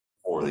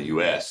for the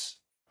U.S.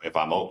 If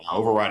my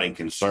overriding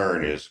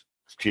concern is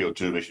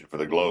CO2 emission for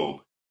the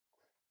globe,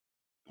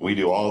 we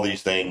do all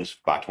these things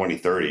by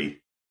 2030.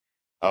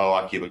 Oh,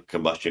 I keep a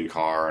combustion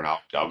car and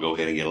I'll go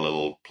ahead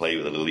and play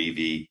with a little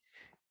EV.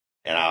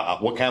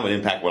 And what kind of an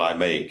impact will I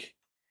make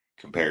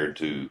compared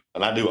to,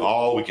 and I do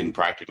all we can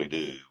practically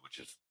do, which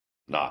is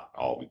not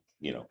all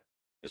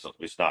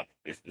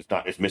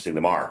it's missing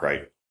the mark,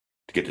 right?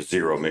 To get to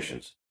zero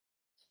emissions.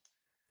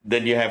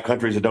 Then you have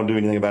countries that don't do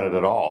anything about it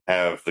at all,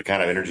 have the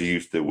kind of energy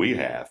use that we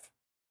have,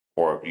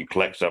 or you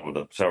collect several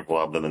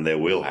of them and they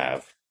will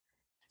have.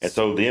 And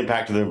so the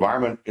impact of the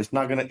environment,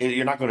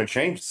 you're not going to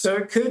change. So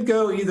it could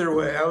go either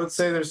way. I would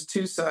say there's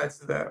two sides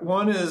to that.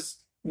 One is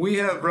we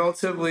have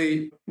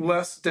relatively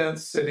less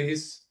dense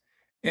cities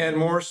and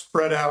more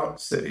spread out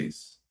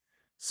cities.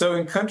 So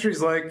in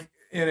countries like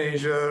in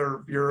Asia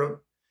or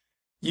Europe,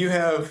 you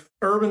have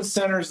urban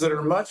centers that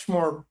are much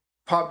more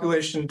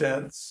population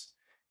dense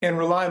and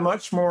rely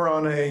much more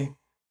on a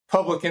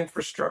public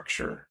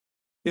infrastructure.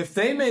 If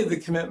they made the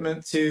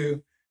commitment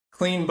to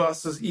clean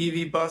buses,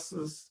 EV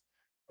buses,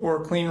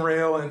 or clean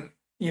rail and,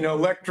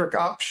 electric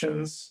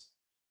options,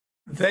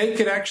 they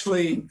could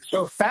actually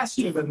go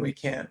faster than we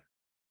can,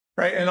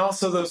 right? And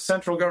also those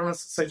central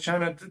governments, say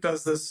China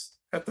does this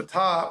at the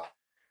top,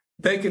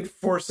 they could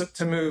force it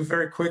to move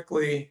very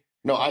quickly.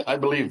 No, I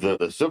believe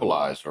the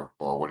civilized, or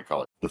what do you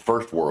call it, the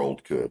first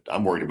world could.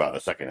 I'm worried about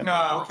the second.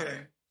 No,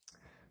 okay.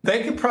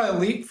 They could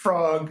probably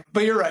leapfrog,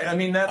 but you're right. I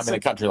mean, that's a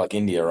country like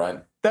India,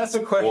 right? That's a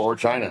question. Or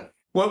China.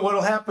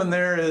 What'll happen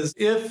there is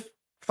if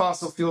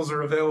fossil fuels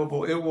are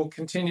available, it will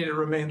continue to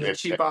remain the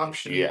cheap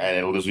option. Yeah, and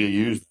it'll just be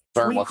used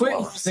very much. Quit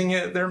using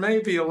it. There may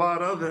be a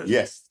lot of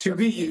it. To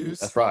be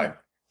used. That's right.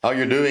 All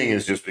you're doing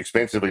is just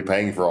expensively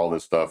paying for all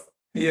this stuff.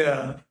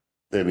 Yeah.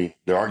 I mean,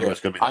 the argument's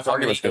going to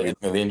be.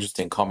 The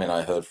interesting comment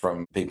I heard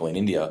from people in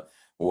India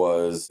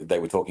was they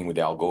were talking with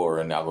Al Gore,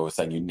 and Al Gore was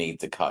saying you need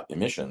to cut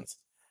emissions.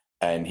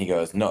 And he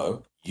goes,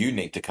 no, you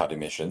need to cut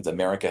emissions.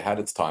 America had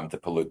its time to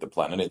pollute the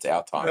planet. It's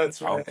our time. That's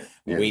right.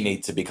 We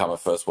need to become a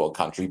first world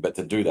country, but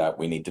to do that,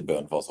 we need to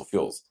burn fossil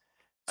fuels.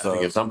 So I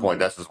think at some point,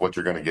 that's just what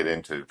you're going to get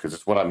into, because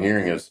it's what I'm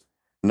hearing is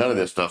none of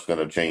this stuff's going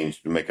to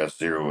change to make us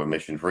zero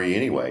emission free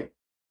anyway.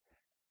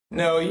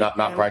 No,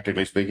 not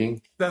practically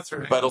speaking. That's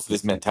right. But also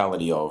this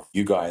mentality of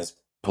you guys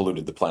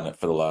polluted the planet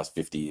for the last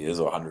 50 years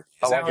or 100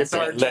 years.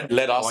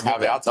 Let us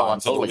have our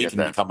time so that we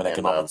can become an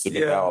economic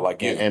superpower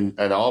like you. And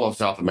all of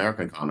South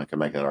American economy can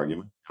make that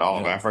argument. All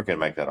of Africa can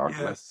make that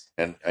argument. Yes.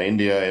 And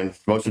India and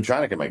most of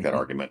China can make that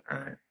argument.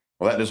 Right.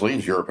 Well, that just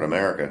leaves Europe and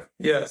America.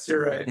 Yes,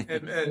 you're right.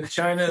 And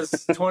China's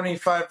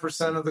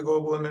 25% of the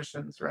global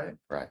emissions, right?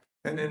 Right.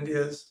 And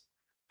India's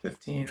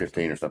 15.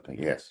 15 or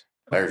something, yes.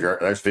 There's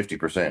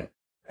 50%.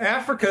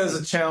 Africa is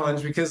a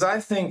challenge because I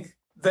think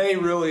they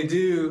really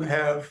do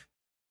have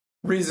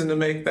reason to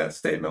make that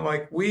statement.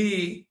 Like,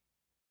 we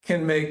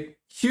can make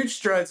huge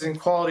strides in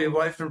quality of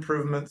life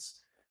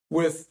improvements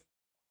with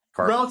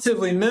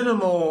relatively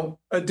minimal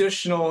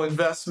additional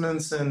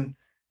investments, and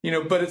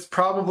but it's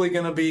probably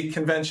going to be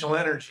conventional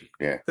energy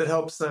that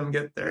helps them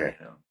get there.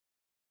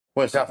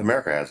 Well, South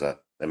America has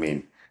that. I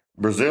mean,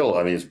 Brazil,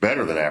 it's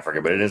better than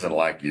Africa, but it isn't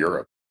like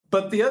Europe.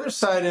 But the other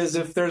side is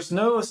if there's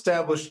no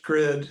established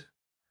grid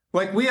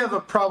like we have a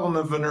problem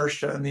of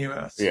inertia in the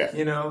U.S. Yeah.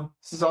 You know,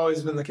 this has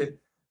always been the case.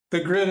 The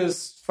grid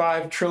is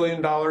 $5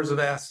 trillion of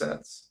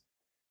assets.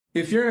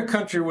 If you're in a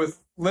country with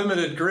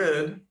limited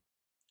grid,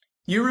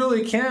 you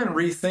really can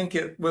rethink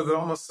it with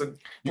almost a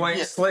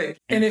blank slate.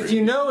 And if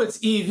you know it's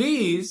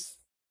EVs,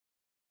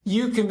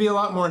 you can be a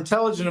lot more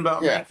intelligent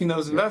about making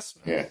those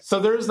investments. Yeah. So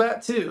there's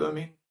that too. I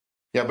mean,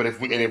 yeah, but if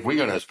we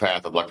go down this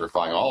path of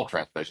electrifying all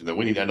transportation, then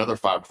we need another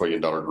 $5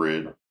 trillion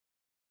grid.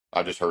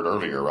 I just heard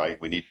earlier,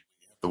 right? We need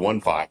the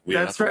 1.5.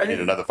 That's right. We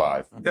need another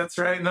 5. That's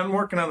right. And I'm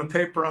working on a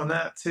paper on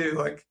that too.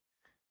 Like,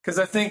 because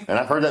I think, and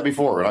I've heard that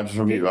before, and I just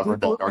remember I've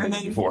heard that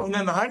argument before. And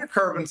then the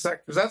hydrocarbon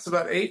sectors, that's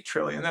about $8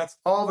 trillion. That's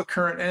all the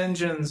current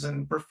engines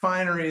and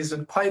refineries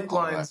and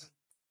pipelines,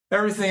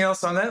 everything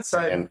else on that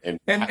side.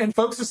 And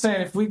folks are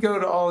saying if we go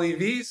to all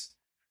EVs,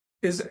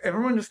 is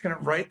everyone just going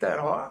to write that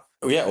off?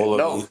 Oh, yeah,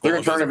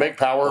 they're trying to make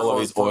power all of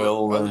these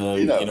oil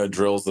and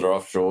drills that are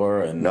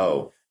offshore, and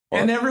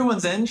and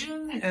everyone's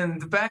engine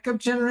and the backup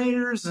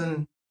generators,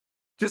 and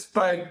just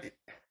by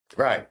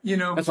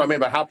that's what I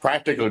mean. But how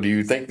practical do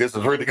you think this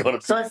is really going to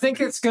be? So I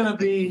think it's going to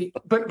be,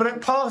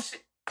 but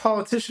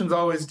politicians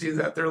always do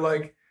that. They're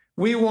like,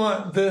 we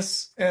want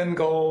this end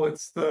goal.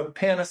 It's the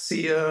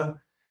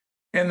panacea.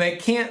 And they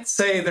can't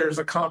say there's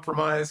a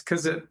compromise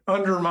because it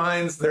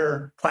undermines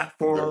their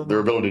platform. Their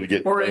ability to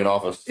get in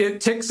office.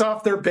 It ticks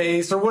off their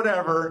base or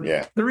whatever.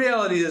 Yeah. The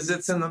reality is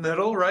it's in the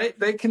middle, right?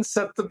 They can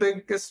set the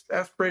biggest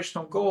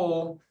aspirational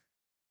goal.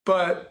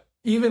 But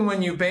even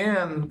when you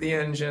ban the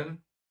engine,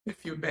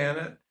 if you ban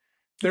it,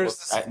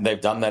 they've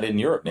done that in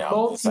Europe now.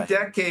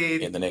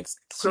 Multi-decade. In the next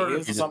sort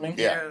years or something?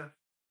 Yeah,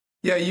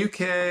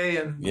 UK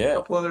and a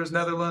couple others,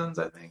 Netherlands,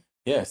 I think.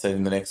 Yeah, so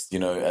in the next,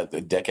 a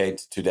decade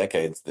to 2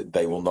 decades, that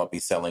they will not be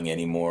selling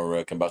any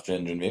more combustion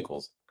engine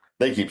vehicles.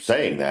 They keep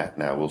saying that.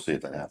 Now we'll see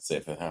if that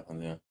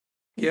happens. Yeah.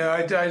 Yeah,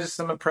 I just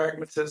am a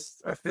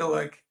pragmatist. I feel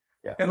like,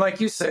 and like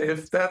you say,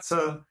 if that's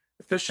a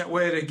efficient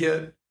way to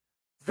get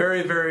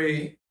very,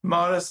 very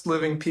modest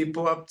living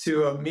people up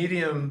to a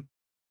medium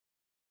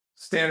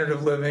standard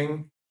of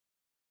living,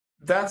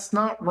 that's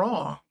not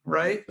wrong,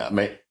 right?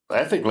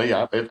 Ethically,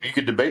 you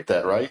could debate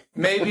that, right?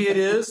 Maybe it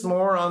is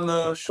more on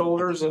the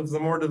shoulders of the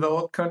more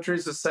developed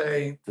countries to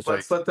say,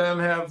 let's let them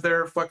have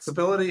their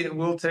flexibility and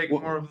we'll take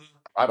more of the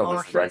I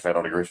don't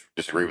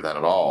disagree with that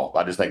at all.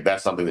 I just think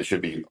that's something that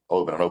should be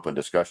open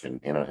discussion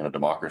in a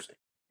democracy.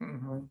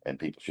 Mm-hmm. And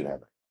people should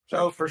have it.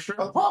 Oh, for sure.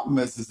 The problem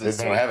is this.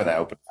 They don't have it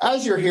open.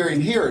 As you're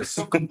hearing here, it's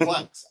so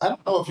complex. I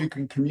don't know if you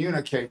can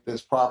communicate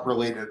this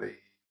properly to the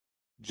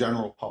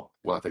general public.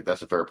 Well, I think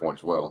that's a fair point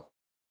as well.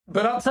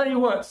 But I'll tell you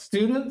what,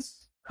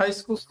 students, high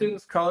school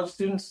students, college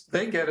students,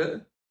 they get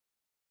it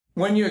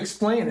when you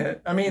explain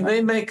it. I mean,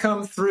 they may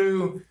come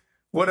through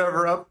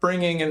whatever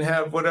upbringing and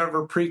have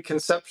whatever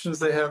preconceptions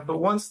they have, but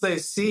once they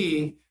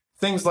see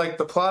things like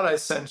the plot I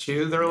sent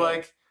you, they're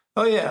like,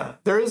 oh yeah,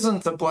 there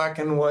isn't a black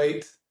and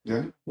white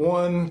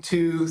 1,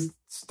 2,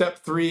 step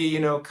 3,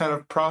 kind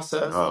of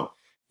process. Oh.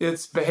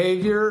 It's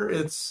behavior,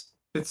 it's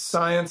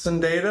science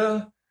and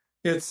data,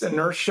 it's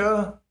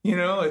inertia,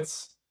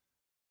 it's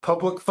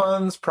public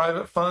funds,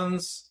 private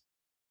funds.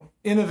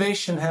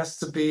 Innovation has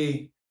to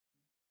be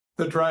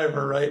the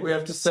driver, right? We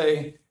have to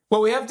say,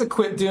 what we have to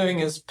quit doing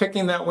is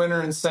picking that winner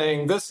and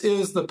saying, this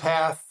is the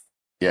path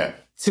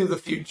to the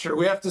future.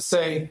 We have to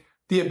say,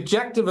 the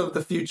objective of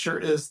the future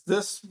is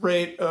this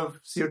rate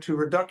of CO2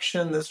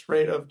 reduction, this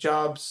rate of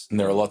jobs. And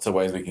there are lots of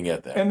ways we can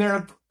get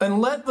there. And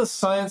let the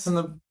science and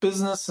the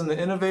business and the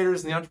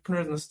innovators and the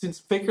entrepreneurs and the students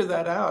figure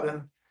that out.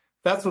 And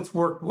that's what's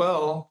worked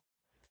well.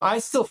 I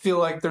still feel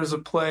like there's a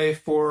play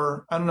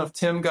for, I don't know if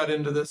Tim got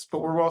into this,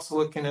 but we're also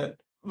looking at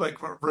like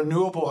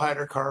renewable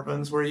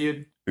hydrocarbons where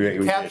you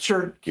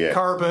capture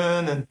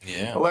carbon and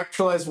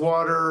electrolyze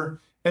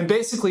water and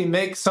basically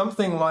make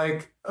something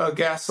like a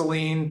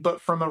gasoline, but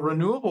from a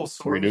renewable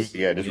source.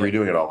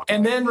 Redoing it all.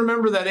 And then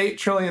remember that $8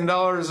 trillion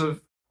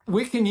of,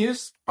 we can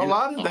use a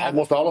lot of that.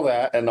 Almost all of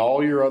that and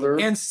all your other.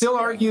 And still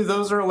argue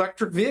those are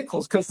electric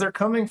vehicles because they're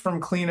coming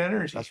from clean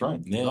energy. That's right.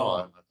 Yeah.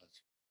 No,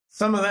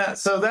 some of that.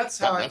 So that's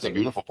how that's a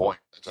beautiful point.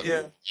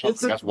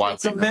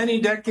 It's a many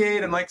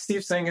decade. And like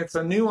Steve's saying, it's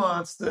a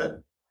nuance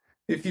that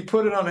if you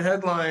put it on a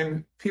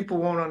headline, people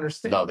won't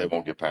understand. No, they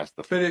won't get past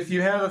the. But if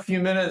you have a few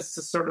minutes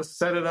to sort of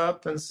set it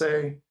up and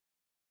say,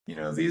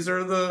 these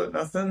are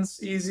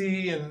nothing's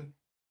easy. And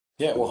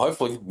yeah, well,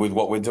 hopefully with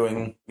what we're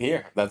doing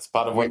here, that's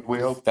part of what we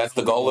hope. That's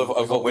the goal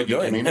of what we're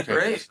doing.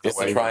 Great. Just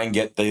to try and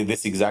get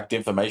this exact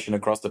information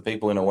across to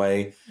people in a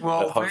way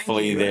that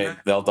hopefully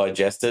they'll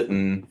digest it.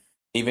 And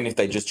even if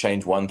they just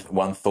change one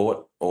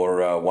thought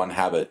or one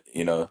habit,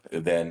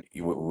 then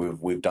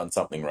we've done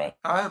something right.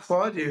 I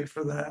applaud you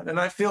for that. And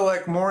I feel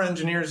like more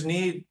engineers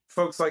need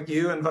folks like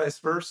you and vice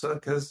versa.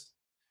 Because,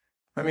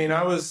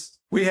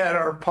 we had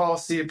our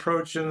policy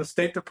approach in the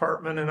State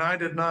Department, and I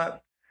did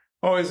not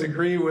always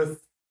agree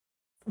with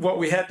what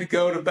we had to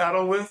go to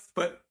battle with,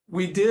 but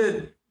we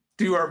did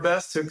do our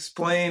best to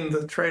explain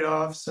the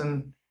trade-offs.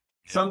 And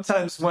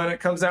sometimes when it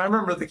comes down, I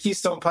remember the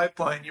Keystone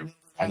Pipeline.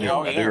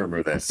 I do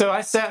remember that. So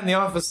I sat in the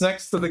office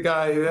next to the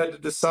guy who had to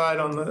decide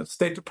on the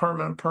State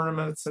Department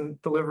permits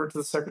and deliver it to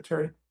the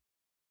secretary.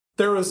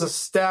 There was a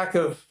stack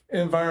of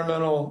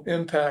environmental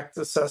impact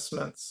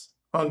assessments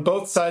on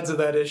both sides of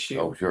that issue.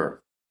 Oh,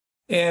 sure.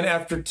 And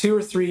after 2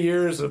 or 3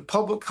 years of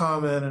public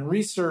comment and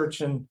research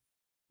and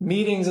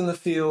meetings in the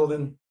field,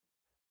 and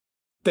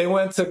they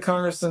went to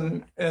Congress,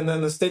 and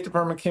then the State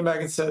Department came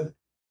back and said,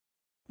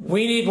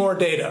 we need more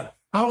data.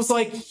 I was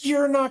like,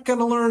 you're not going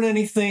to learn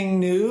anything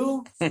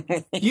new.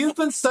 You've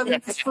been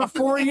studying this for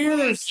 4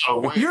 years.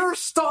 You're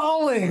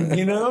stalling,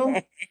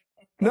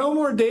 No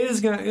more data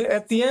is going to...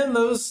 At the end,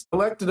 those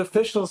elected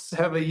officials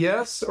have a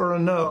yes or a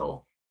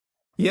no.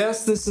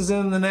 Yes, this is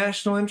in the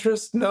national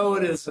interest. No,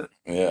 it isn't.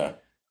 Yeah.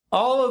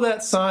 All of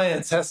that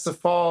science has to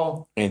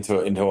fall into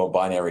a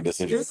binary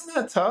decision. Isn't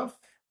that tough?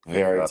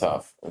 Very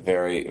tough.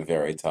 Very,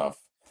 very tough.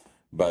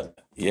 But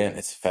yeah,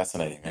 it's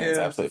fascinating, man. Yeah. It's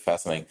absolutely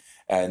fascinating.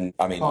 And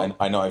I mean,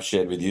 I know I've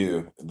shared with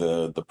you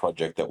the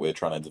project that we're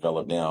trying to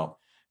develop now,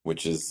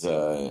 which is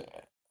I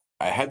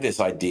had this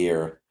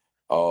idea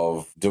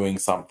of doing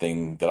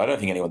something that I don't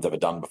think anyone's ever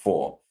done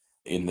before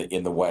in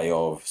the way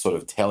of sort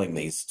of telling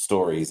these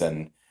stories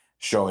and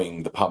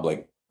showing the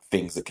public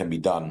things that can be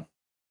done.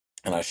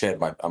 And I shared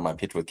my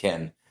pitch with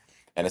Ken.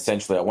 And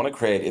essentially, I want to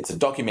create, it's a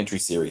documentary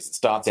series. It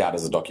starts out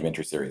as a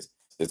documentary series.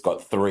 It's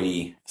got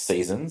 3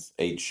 seasons,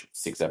 each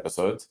 6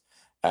 episodes.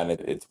 And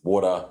it's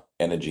water,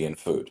 energy, and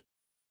food.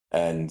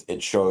 And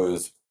it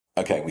shows,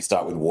 okay, we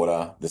start with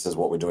water. This is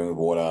what we're doing with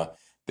water.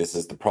 This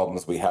is the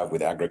problems we have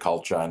with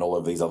agriculture and all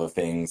of these other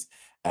things,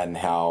 and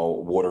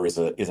how water is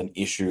an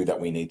issue that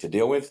we need to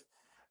deal with.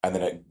 And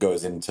then it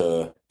goes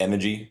into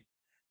energy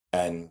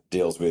and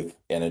deals with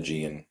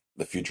energy and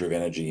the future of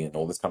energy and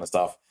all this kind of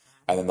stuff.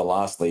 And then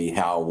lastly,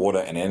 how water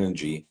and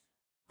energy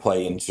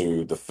play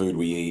into the food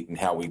we eat and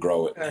how we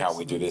grow it, and how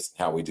we do this,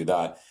 and how we do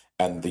that,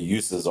 and the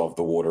uses of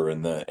the water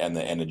and the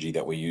energy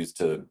that we use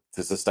to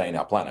sustain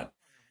our planet.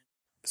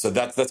 So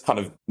that's kind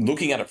of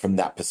looking at it from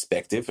that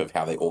perspective of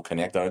how they all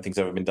connect. I don't think it's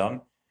ever been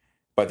done.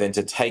 But then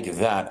to take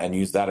that and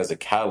use that as a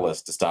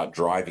catalyst to start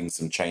driving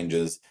some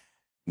changes,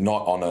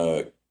 not on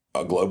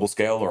a global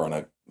scale or on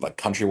a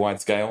countrywide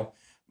scale,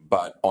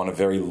 but on a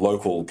very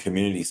local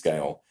community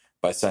scale,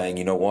 by saying,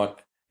 you know what,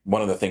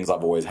 one of the things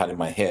I've always had in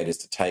my head is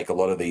to take a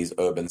lot of these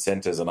urban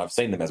centers, and I've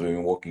seen them as we've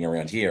been walking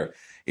around here,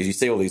 is you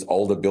see all these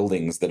older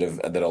buildings that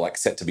are like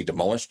set to be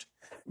demolished,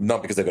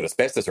 not because they've got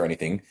asbestos or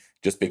anything,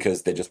 just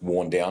because they're just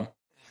worn down,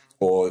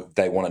 or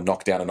they want to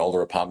knock down an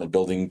older apartment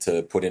building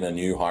to put in a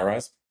new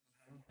high-rise.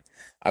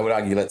 I would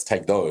argue let's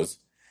take those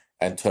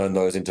and turn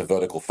those into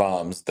vertical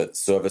farms that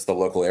service the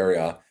local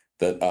area,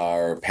 that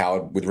are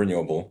powered with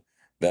renewable,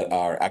 that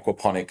are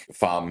aquaponic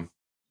farm,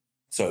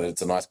 so that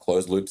it's a nice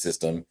closed loop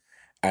system.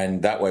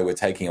 And that way we're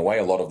taking away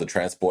a lot of the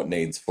transport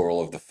needs for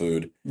all of the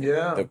food.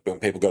 Yeah. When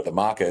people go to the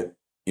market,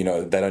 they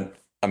don't,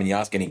 you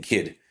ask any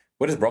kid,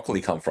 where does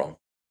broccoli come from?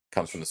 It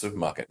comes from the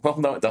supermarket. Well,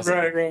 no, it doesn't.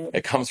 Right.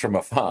 It comes from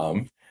a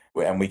farm,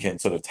 and we can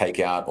sort of take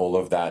out all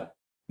of that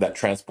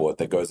transport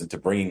that goes into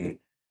bringing,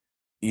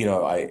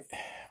 I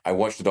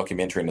watched a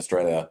documentary in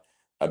Australia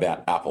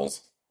about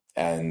apples,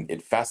 and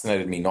it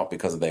fascinated me not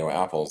because they were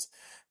apples,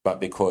 but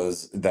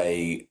because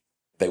they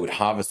would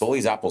harvest all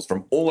these apples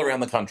from all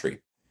around the country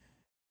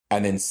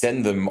and then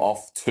send them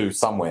off to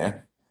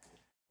somewhere,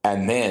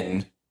 and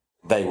then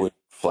they would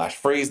flash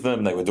freeze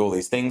them, they would do all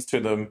these things to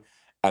them,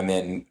 and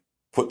then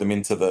put them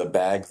into the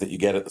bags that you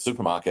get at the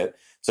supermarket.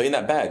 So in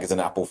that bag is an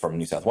apple from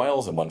New South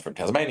Wales, and one from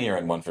Tasmania,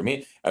 and one from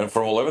here, and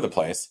from all over the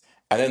place.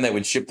 And then they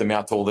would ship them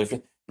out to all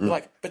different...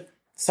 but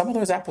some of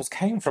those apples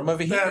came from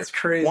over here. That's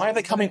crazy. Why are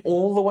they coming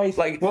all the way?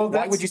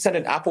 Why would you send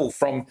an apple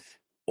from,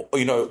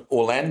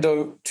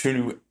 Orlando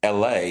to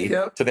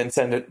LA to then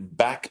send it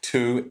back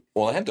to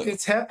Orlando?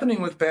 It's happening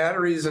with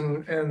batteries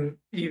and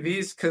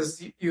EVs,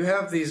 because you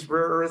have these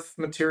rare earth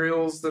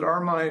materials that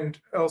are mined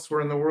elsewhere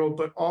in the world,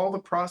 but all the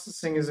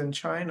processing is in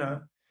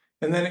China,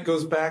 and then it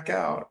goes back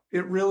out.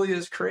 It really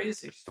is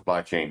crazy.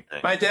 Supply chain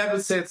thing. My dad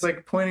would say it's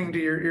like pointing to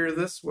your ear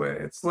this way.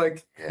 It's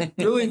like,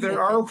 really,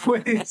 there are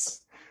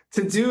ways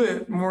to do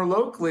it more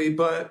locally,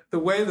 but the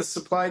way the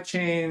supply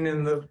chain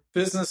and the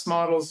business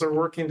models are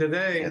working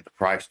today, the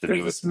price to there's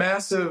do this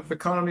massive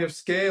economy of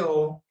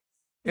scale.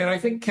 And I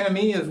think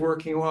ChemE is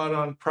working a lot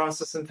on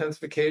process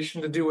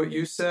intensification to do what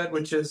you said,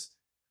 which is,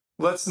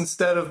 let's,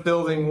 instead of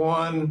building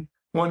one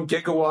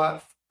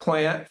gigawatt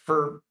plant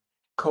for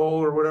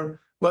coal or whatever,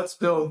 let's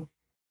build.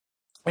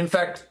 In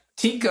fact,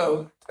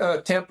 TECO,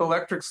 Tampa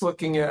Electric's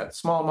looking at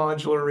small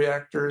modular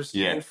reactors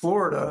in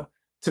Florida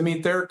to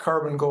meet their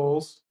carbon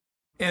goals,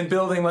 and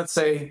building, let's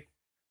say,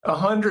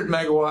 100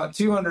 megawatt,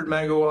 200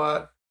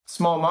 megawatt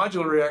small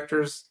modular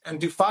reactors, and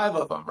do 5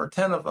 of them or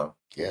 10 of them.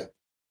 Yeah.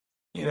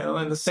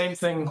 And the same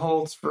thing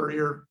holds for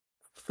your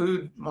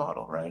food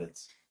model, right?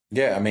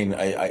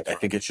 I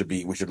think it should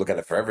be, we should look at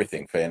it for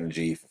everything, for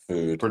energy, for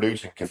food.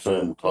 Producing,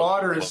 consume.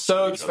 Water is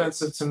so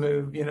expensive to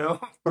move,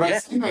 But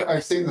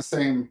I've seen the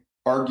same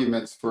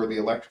arguments for the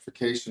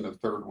electrification of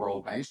third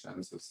world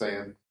nations, of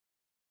saying,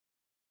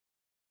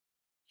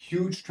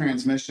 huge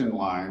transmission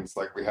lines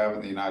like we have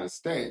in the United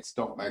States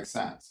don't make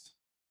sense.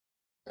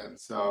 And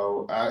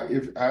so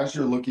as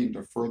you're looking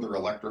to further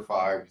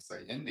electrify,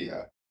 say,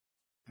 India,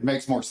 it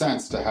makes more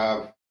sense to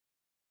have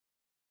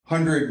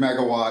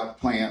 100-megawatt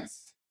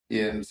plants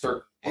in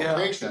certain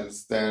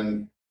locations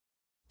than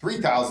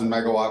 3,000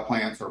 megawatt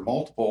plants or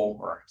multiple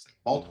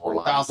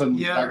 1,000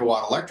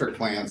 megawatt electric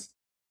plants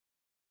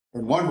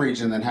in one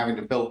region than having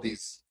to build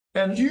these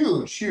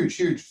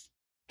huge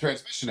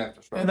transmission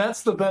infrastructure. And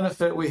that's the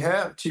benefit we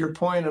have, to your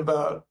point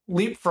about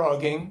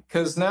leapfrogging,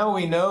 because now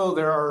we know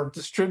there are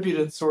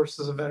distributed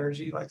sources of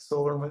energy like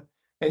solar and wind,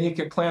 and you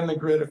can plan the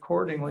grid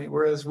accordingly.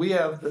 Whereas we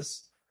have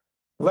this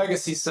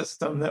legacy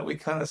system that we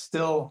kind of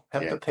still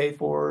have to pay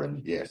for.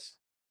 And yes.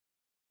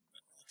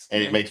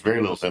 And it makes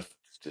very little sense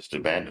just to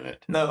abandon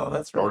it. No,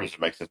 that's right. Or does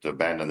it make sense to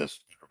abandon this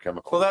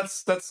chemical? Well,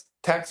 that's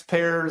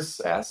taxpayers'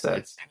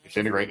 assets. It's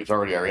integrated. It's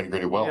already our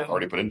integrated wealth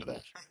already put into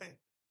that.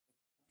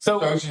 So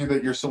it shows you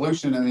that your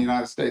solution in the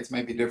United States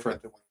may be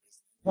different than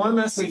one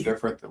message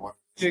different than what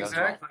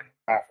exactly.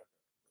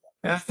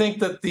 And I think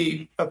that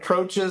the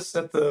approaches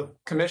at the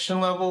commission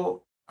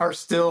level are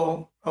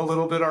still a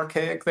little bit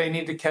archaic. They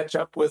need to catch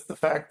up with the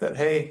fact that,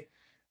 hey,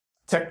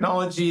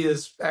 technology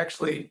is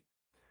actually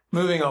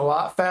moving a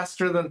lot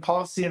faster than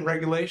policy and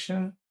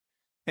regulation.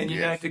 And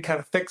you need to kind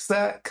of fix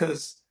that,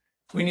 because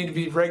we need to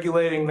be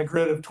regulating the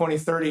grid of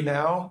 2030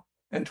 now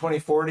and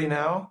 2040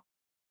 now,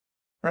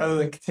 rather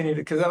than continue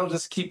to, because that'll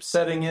just keep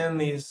setting in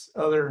these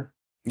other.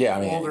 Yeah,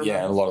 I mean,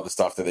 and a lot of the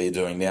stuff that they're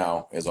doing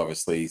now is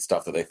obviously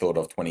stuff that they thought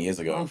of 20 years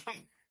ago.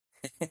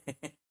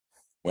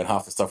 When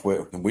half the stuff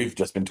we've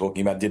just been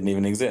talking about didn't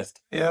even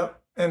exist. Yeah.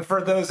 And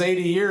for those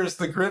 80 years,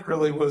 the grid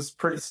really was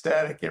pretty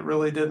static. It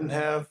really didn't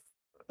have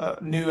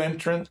new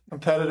entrant,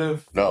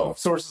 competitive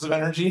sources of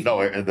energy.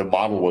 No, the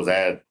model was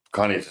add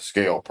economies of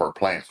scale per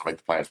plant to make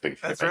the plants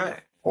big. That's right.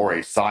 Or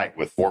a site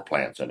with 4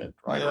 plants in it,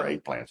 right? Or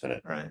 8 plants in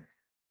it. Right.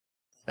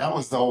 That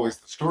was always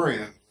the story.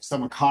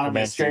 Some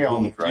economy of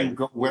scale,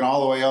 you went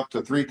all the way up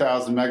to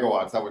 3,000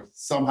 megawatts. That would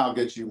somehow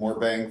get you more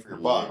bang for your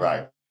buck.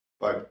 Right.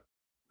 But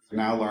we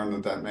now learn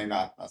that may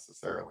not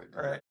necessarily be.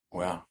 Right.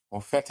 Wow.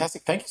 Well,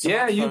 fantastic. Thank you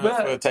so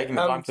much for taking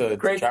the time to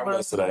chat with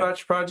us today. Great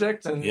to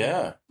project, and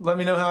let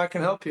me know how I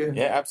can help you.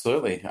 Yeah,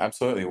 absolutely.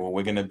 Absolutely. Well,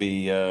 we're going to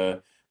be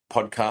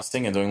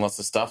podcasting and doing lots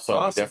of stuff, so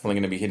I'm definitely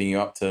going to be hitting you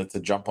up to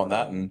jump on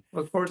that and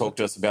talk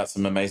to us about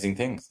some amazing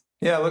things.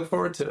 Yeah, look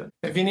forward to it.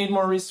 If you need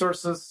more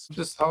resources,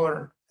 just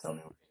holler. Tell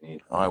me what you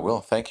need. I will.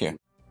 Thank you.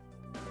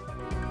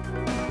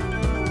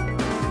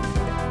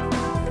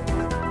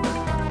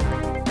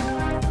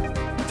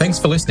 Thanks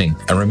for listening.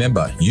 And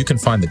remember, you can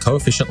find the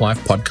Coefficient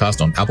Life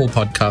podcast on Apple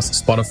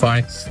Podcasts,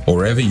 Spotify, or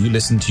wherever you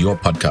listen to your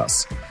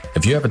podcasts.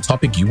 If you have a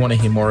topic you want to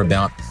hear more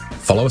about,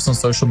 follow us on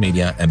social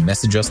media and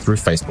message us through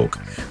Facebook.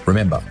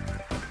 Remember,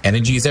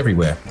 energy is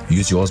everywhere.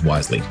 Use yours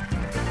wisely.